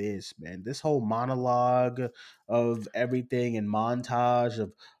is this, man? This whole monologue of everything and montage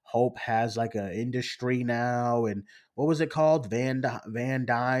of Hope has like an industry now, and what was it called? Van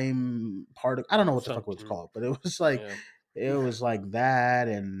Dyne part. I don't know what the fuck it was Something. called, but it was like Yeah. it was like that,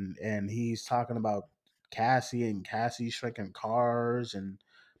 and he's talking about Cassie and Cassie shrinking cars, and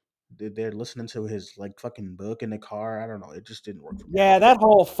they're listening to his like fucking book in the car. I don't know. It just didn't work for me. Yeah, that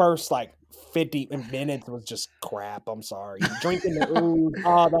whole first like 50 minutes was just crap. I'm sorry. Drinking the ooze,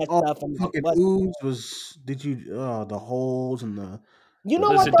 all that Oh, stuff. I'm like, fucking what? ooze was. Did you? The holes and the. You know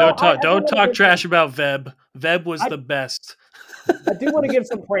what Listen, though? I do don't want to talk give some, trash about Veb. Veb was I, the best. I do want to give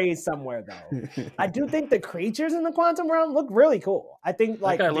some praise somewhere though. I do think the creatures in the quantum realm look really cool. I think That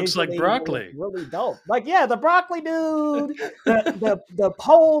like guy looks like visually they look broccoli. really dope. Like yeah, the broccoli dude, the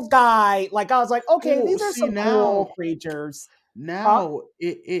poles guy. Like I was like, okay, Oh, these are see some cool now. creatures. Huh? Now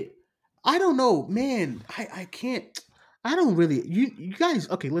it I don't know, man. I can't. I don't really. You guys.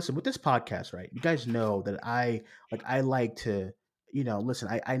 Okay, listen. With this podcast, right? You guys know that I like to. Listen.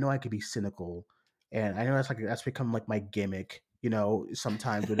 I know I could be cynical, and I know that's become like my gimmick.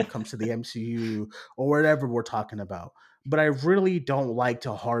 Sometimes when it comes to the MCU or whatever we're talking about. But I really don't like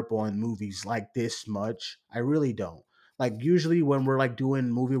to harp on movies like this much. I really don't. Like usually when we're like doing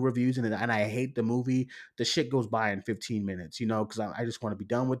movie reviews and I hate the movie, the shit goes by in 15 minutes, because I just want to be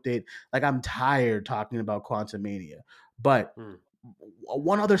done with it. Like I'm tired talking about Quantum Mania. But Hmm.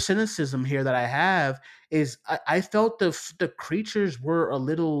 one other cynicism here that I have is I felt the creatures were a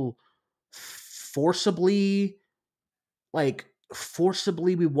little forcibly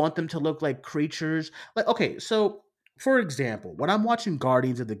forcibly we want them to look like creatures. Like, okay, so for example, when I'm watching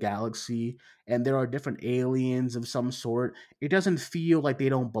Guardians of the Galaxy and there are different aliens of some sort, it doesn't feel like they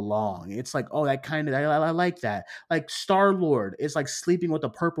don't belong. It's like, oh, that kind of I like that. Like Star-Lord is like sleeping with a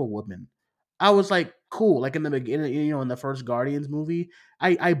purple woman. I was like, cool. Like in the beginning, in the first Guardians movie,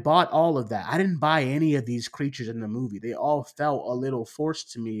 I bought all of that. I didn't buy any of these creatures in the movie. They all felt a little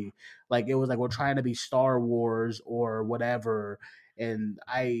forced to me. Like it was like we're trying to be Star Wars or whatever. And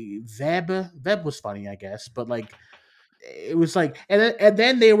Veb was funny, I guess, but like it was like, and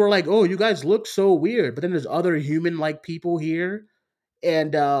then they were like, oh, you guys look so weird. But then there's other human like people here,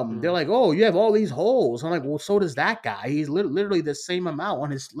 and they're Hmm. like, oh, you have all these holes. I'm like, well, so does that guy. He's literally the same amount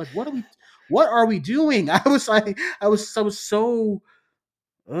on his. Like, what are we doing? I was so.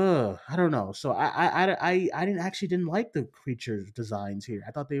 I don't know. So I didn't like the creature designs here.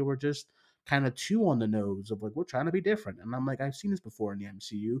 I thought they were just kind of too on the nose of like we're trying to be different. And I'm like I've seen this before in the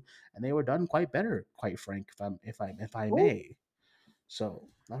MCU, and they were done quite better, quite frank, if I Cool. may. So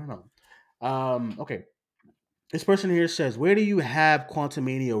I don't know. Okay. This person here says, where do you have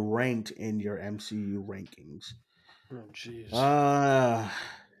Quantumania ranked in your MCU rankings? Oh, jeez.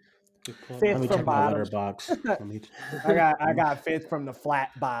 Let Fifth me from check my bottom. letterbox. Let me I got fifth from the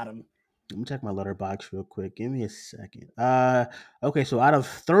flat bottom. Let me check my letterbox real quick. Give me a second. Okay, so out of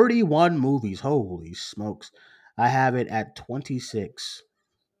 31 movies, holy smokes, I have it at 26.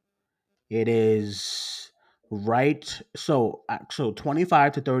 It is right. So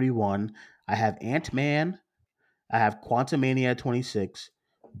 25 to 31. I have Ant-Man. I have Quantumania at 26.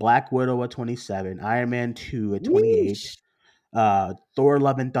 Black Widow at 27. Iron Man 2 at 28. Yeesh. Thor: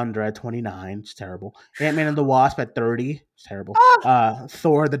 Love and Thunder at 29. It's terrible. Ant-Man and the Wasp at 30. It's terrible. Ah,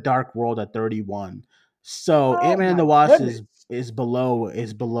 Thor: The Dark World at 31. So oh Ant-Man and my the Wasp goodness. is below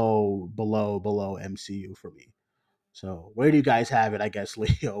MCU for me. So where do you guys have it? I guess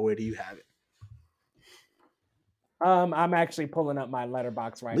Leo, where do you have it? I'm actually pulling up my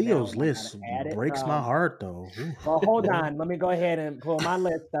letterbox right now, Leo's and I gotta list add it. breaks my heart though. Ooh, Well, hold Lord. on. Let me go ahead and pull my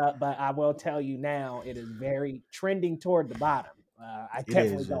list up, but I will tell you now, it is very trending toward the bottom. I It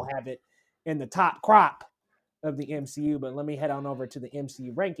definitely is. don't have it in the top crop of the MCU, but let me head on over to the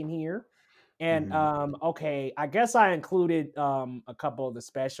MCU ranking here. And Mhm. okay, I guess I included a couple of the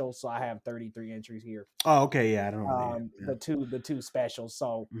specials, so I have 33 entries here. Oh, okay, yeah, I don't know. Yeah. The two specials.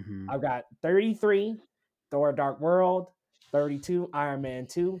 So Hmm. I've got 33 Thor: Dark World, 32 Iron Man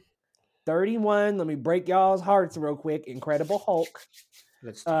 2, 31. Let me break y'all's hearts real quick. Incredible Hulk.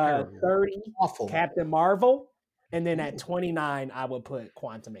 That's terrible. 30 Awful. Captain Marvel, and then at 29 I would put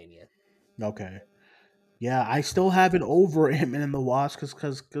Quantumania. Okay. Yeah, I still have it over Ant-Man and the Wasp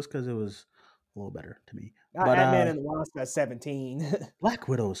because it was a little better to me. But Ant-Man and the Wasp at 17. Black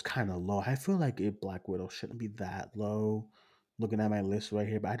Widow is kind of low. I feel like Black Widow shouldn't be that low. Looking at my list right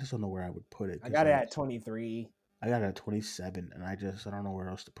here, but I just don't know where I would put it I because got it like at 23. I got it at 27, and I don't know where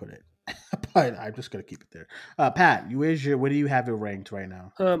else to put it. But I'm just gonna keep it there. Pat, where do you have it ranked right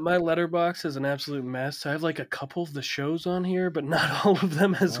now? My letterbox is an absolute mess. I have like a couple of the shows on here, but not all of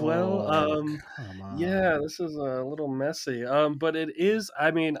them as well. Oh, come Yeah, on. this is a little messy. But it is. I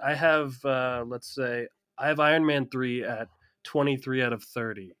mean, I have let's say I have Iron Man 3 at 23 out of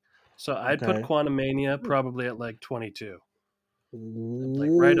 30. So I'd put Okay. Quantumania probably at like 22, like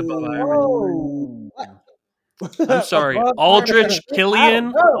right above Iron Man 3. Ooh. Whoa. What? I'm sorry. above Aldrich I don't Killian?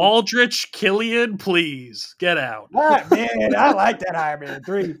 know. Aldrich Killian, please get out. Ah, man, I like that Iron Man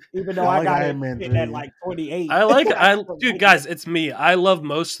 3, even though I I like got it Iron Man sitting at 3. like 28. Dude, guys, it's me. I love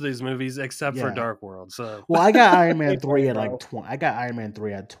most of these movies except for Yeah. Dark World. So Well, I got Iron Man Same 3 way, at like bro. 20. I got Iron Man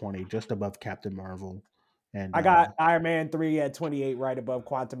 3 at 20, just above Captain Marvel. And I got Iron Man 3 at 28, right above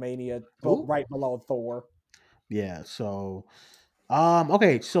Quantumania, Ooh. right below Thor. yeah, so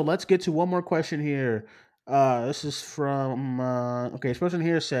okay, so let's get to one more question here. This is from this person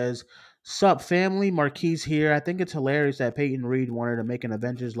here says, "Sup family, Marquise here. I think it's hilarious that Peyton Reed wanted to make an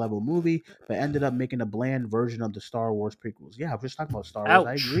Avengers level movie, but ended up making a bland version of the Star Wars prequels." Yeah, I was just talking about Star Wars.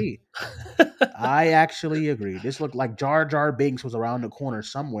 I ouch. agree. I actually agree. This looked like Jar Jar Binks was around the corner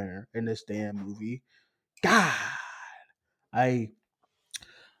somewhere in this damn movie. God,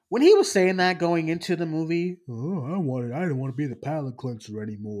 when he was saying that going into the movie, I didn't want to be the palate cleanser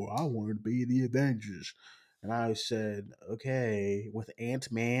anymore. I wanted to be the Avengers. And I said, okay, with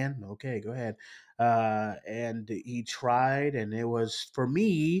Ant-Man, okay, go ahead. And he tried, and it was, for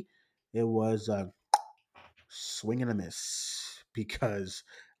me, it was a swing and a miss because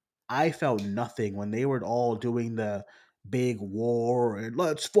I felt nothing when they were all doing the big war and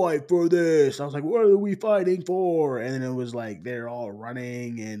let's fight for this. I was like, what are we fighting for? And then it was like they're all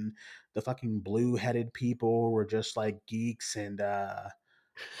running and the fucking blue-headed people were just like geeks and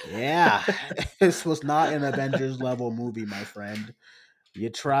yeah, this was not an Avengers level movie, my friend. You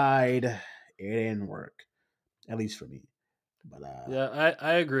tried, it didn't work. At least for me. But Yeah,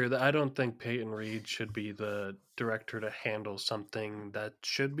 I agree with that. I don't think Peyton Reed should be the director to handle something that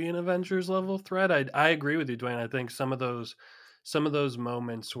should be an Avengers level threat. I agree with you, Dwayne. I think some of those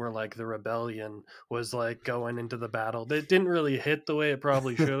moments where like the rebellion was like going into the battle, they didn't really hit the way it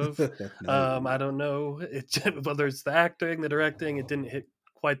probably should have. no. I don't know whether it's the acting, the directing, it didn't hit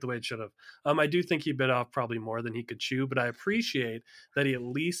quite the way it should have. I do think he bit off probably more than he could chew, but I appreciate that he at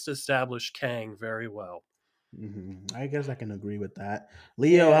least established Kang very well. I guess I can agree with that.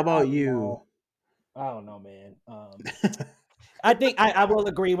 Leo, how about you? I don't know, man. I think I will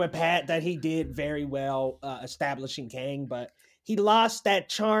agree with Pat that he did very well establishing Kang, but he lost that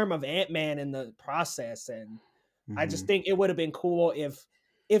charm of Ant-Man in the process. And I just think it would have been cool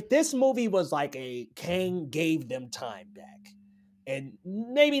if this movie was like a Kang gave them time back. And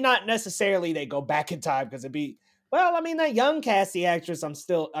maybe not necessarily they go back in time because it'd be, well, I mean, that young Cassie actress,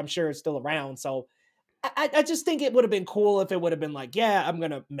 I'm sure is still around. So I just think it would have been cool if it would have been like, yeah, I'm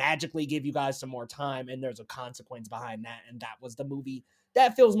going to magically give you guys some more time and there's a consequence behind that. And that was the movie.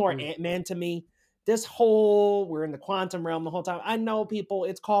 That feels more Ant-Man to me. This whole, we're in the quantum realm the whole time. I know people,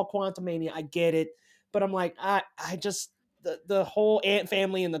 it's called Quantumania. I get it. But I'm like, I just, the whole Ant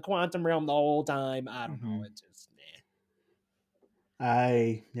family in the quantum realm the whole time, I don't know. It just,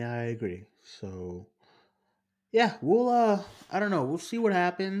 I agree. So yeah, we'll I don't know, we'll see what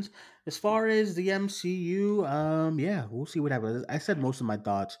happens. As far as the MCU, yeah, we'll see what happens. I said most of my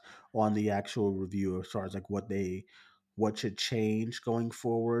thoughts on the actual review as far as like what should change going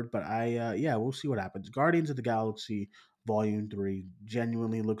forward, but yeah, we'll see what happens. Guardians of the Galaxy Volume 3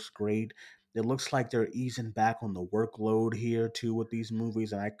 genuinely looks great. It looks like they're easing back on the workload here too with these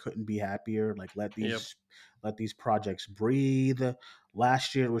movies, and I couldn't be happier. Like Yep. let these projects breathe.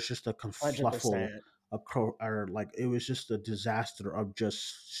 Last year it was just a confluffle 100%. or like it was just a disaster of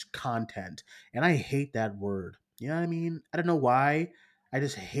just content, and I hate that word. You know what I mean? I don't know why. I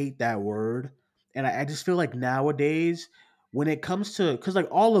just hate that word, and I just feel like nowadays when it comes to, because like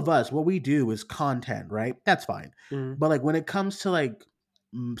all of us, what we do is content, right? That's fine, but like when it comes to like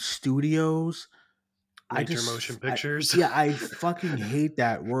studios, Major motion pictures. I fucking hate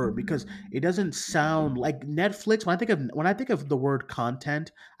that word because it doesn't sound like Netflix. When I think of the word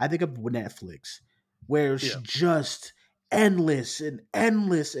content, I think of Netflix, where it's just endless and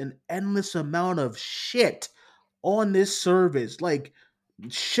endless and endless amount of shit on this service, like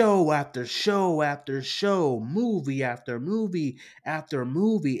show after show after show, movie after movie after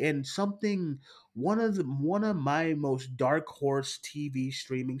movie, and something. One of my most dark horse TV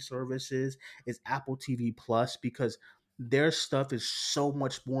streaming services is Apple TV Plus because their stuff is so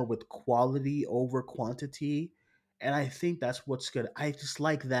much more with quality over quantity, and I think that's what's good. I just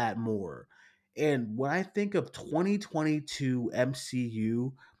like that more. And when I think of 2022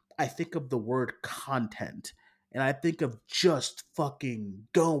 MCU, I think of the word content, and I think of just fucking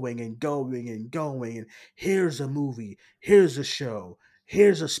going and going and going. And here's a movie, here's a show,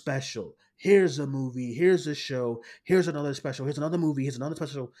 here's a special, here's a movie, here's a show, here's another special, here's another movie, here's another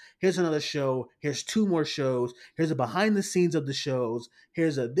special, here's another show, here's two more shows, here's a behind the scenes of the shows,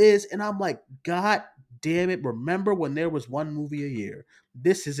 here's a this. And I'm like, God damn it, remember when there was one movie a year?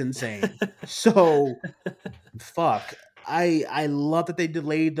 This is insane. So fuck. I love that they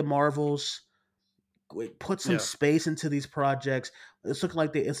delayed the Marvels. Put some Yeah. space into these projects. It looks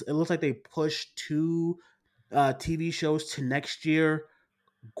like they pushed 2 TV shows to next year.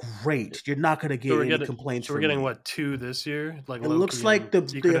 Great. You're not gonna So get any complaints we're from getting me. what, 2 this year? Like It looks Loki like and the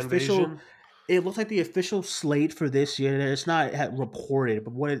Secret official. Invasion? It looks like the official slate for this year. It's not reported,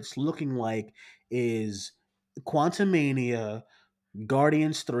 but what it's looking like is Quantumania,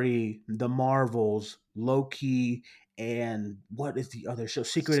 Guardians 3, The Marvels, Loki, and what is the other show?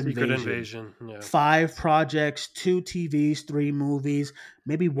 Secret Secret Invasion. Invasion, yeah. 5 projects, 2 TVs, 3 movies,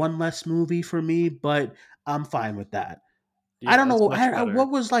 maybe one less movie for me, but I'm fine with that. I Yeah, don't it's know. much better.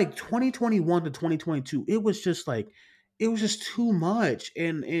 What was like 2021 to 2022. It was just too much,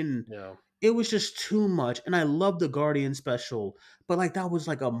 and Yeah. it was just too much. And I love the Guardian special, but like that was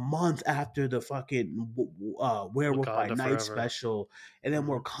like a month after the fucking Werewolf by Wakanda Night Forever. special, and then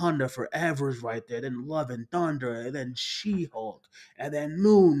Mhm. Wakanda Forever is right there. Then Love and Thunder, and then She Hulk, and then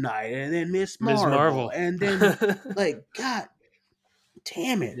Moon Knight, and then Miss Ms. Marvel, Marvel. and then like God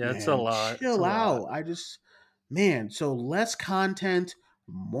damn it, Yeah, it's a man, lot. It's a chill lot. out. Man, so less content,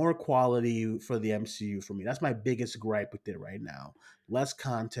 more quality for the MCU for me. That's my biggest gripe with it right now. Less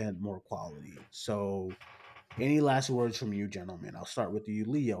content, more quality. So, any last words from you, gentlemen? I'll start with you,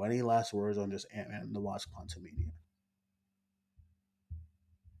 Leo. Any last words on just Ant-Man and the Wasp: Quantumania?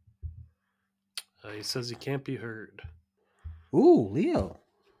 He says he can't be heard. Ooh, Leo.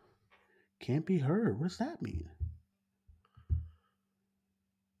 Can't be heard. What does that mean?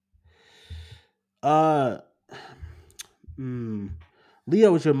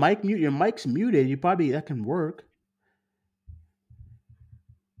 Leo, is your mic mute? Your mic's muted. That can work.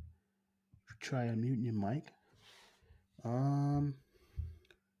 Try unmuting your mic. All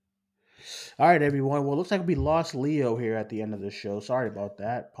right, everyone. Well, it looks like we lost Leo here at the end of the show. Sorry about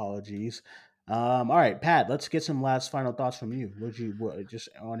that. Apologies. All right, Pat. Let's get some last final thoughts from you. Just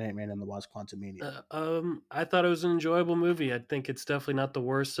on Ant-Man and the Wasp: Quantumania? I thought it was an enjoyable movie. I think it's definitely not the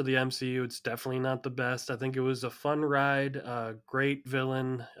worst of the MCU. It's definitely not the best. I think it was a fun ride. Great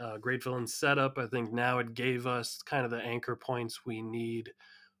villain setup. I think now it gave us kind of the anchor points we need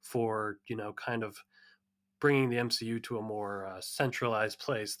for, kind of bringing the MCU to a more centralized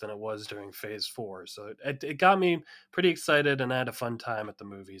place than it was during Phase 4. So it got me pretty excited, and I had a fun time at the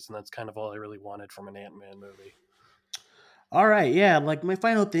movies, and that's kind of all I really wanted from an Ant-Man movie. All right, yeah. Like my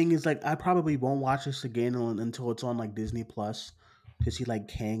final thing is like I probably won't watch this again until it's on like Disney Plus to see like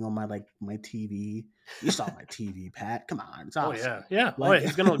Kang on my TV. You saw my TV, Pat. Come on, it's Oh, awesome. yeah. Like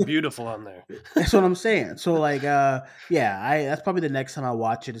He's going to look beautiful on there. that's what I'm saying. So like yeah, that's probably the next time I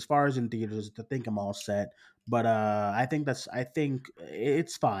watch it. As far as in theaters, I think I'm all set. But I think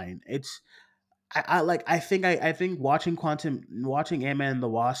it's fine. I think watching Ant-Man and the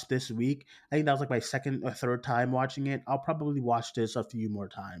Wasp this week, I think that was like my second or third time watching it. I'll probably watch this a few more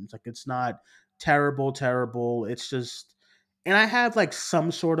times. Like it's not terrible. It's just, and I have like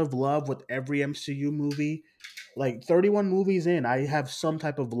some sort of love with every MCU movie. Like 31 movies in, I have some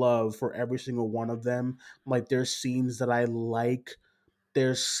type of love for every single one of them. Like there's scenes that I like.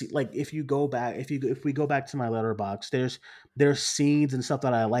 There's like if we go back to my letterbox, there's scenes and stuff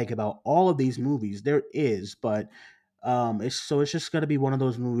that I like about all of these movies. There is, but it's just gonna be one of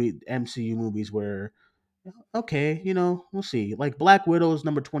those MCU movies where okay, we'll see. Like Black Widow is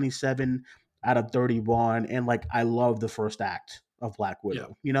number 27 out of 31, and like I love the first act of Black Yeah.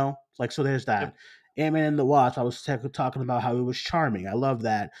 Widow. Like so there's that. Yep. Ant-Man and the Wasp, I was talking about how it was charming. I love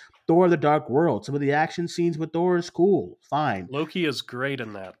that. Thor: The Dark World. Some of the action scenes with Thor is cool. Fine. Loki is great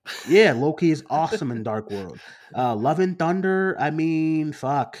in that. Yeah, Loki is awesome in Dark World. Love and Thunder. I mean,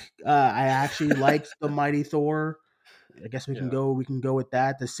 fuck. I actually liked the Mighty Thor. I guess we can go with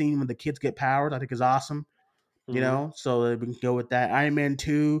that. The scene when the kids get powered, I think is awesome. Mhm. So we can go with that. Iron Man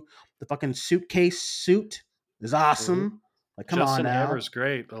 2, the fucking suitcase suit is awesome. Mhm. Like, come Justin on now. Hammer's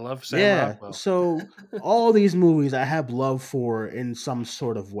great. I love Sam Yeah. Rockwell. So all these movies I have love for in some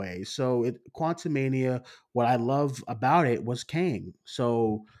sort of way. So Quantumania, what I love about it was Kang.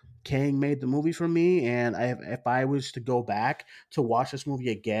 So Kang made the movie for me, and if I was to go back to watch this movie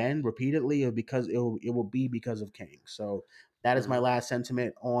again repeatedly, it will be because of Kang. So that is my Mhm. last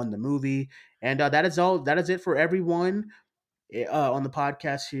sentiment on the movie, and that is all. That is it for everyone on the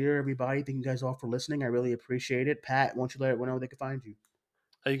podcast here. Everybody, thank you guys all for listening. I really appreciate it. Pat, why don't you let everyone know where they can find you?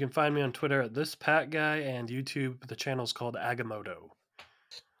 You can find me on Twitter at ThisPatGuy, and YouTube. The channel's called Agamotto.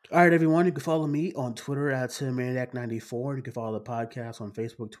 All right, everyone. You can follow me on Twitter at Cinemaniac94. You can follow the podcast on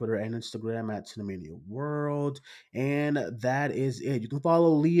Facebook, Twitter, and Instagram at Cinemania World. And that is it. You can follow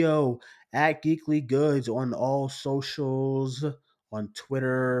Leo at Geekly Goods on all socials, on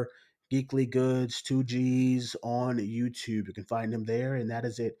Twitter, Geekly Goods, 2Gs on YouTube. You can find him there, and that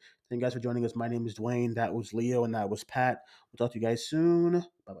is it. Thank you guys for joining us. My name is Dwayne. That was Leo, and that was Pat. We'll talk to you guys soon.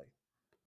 Bye-bye.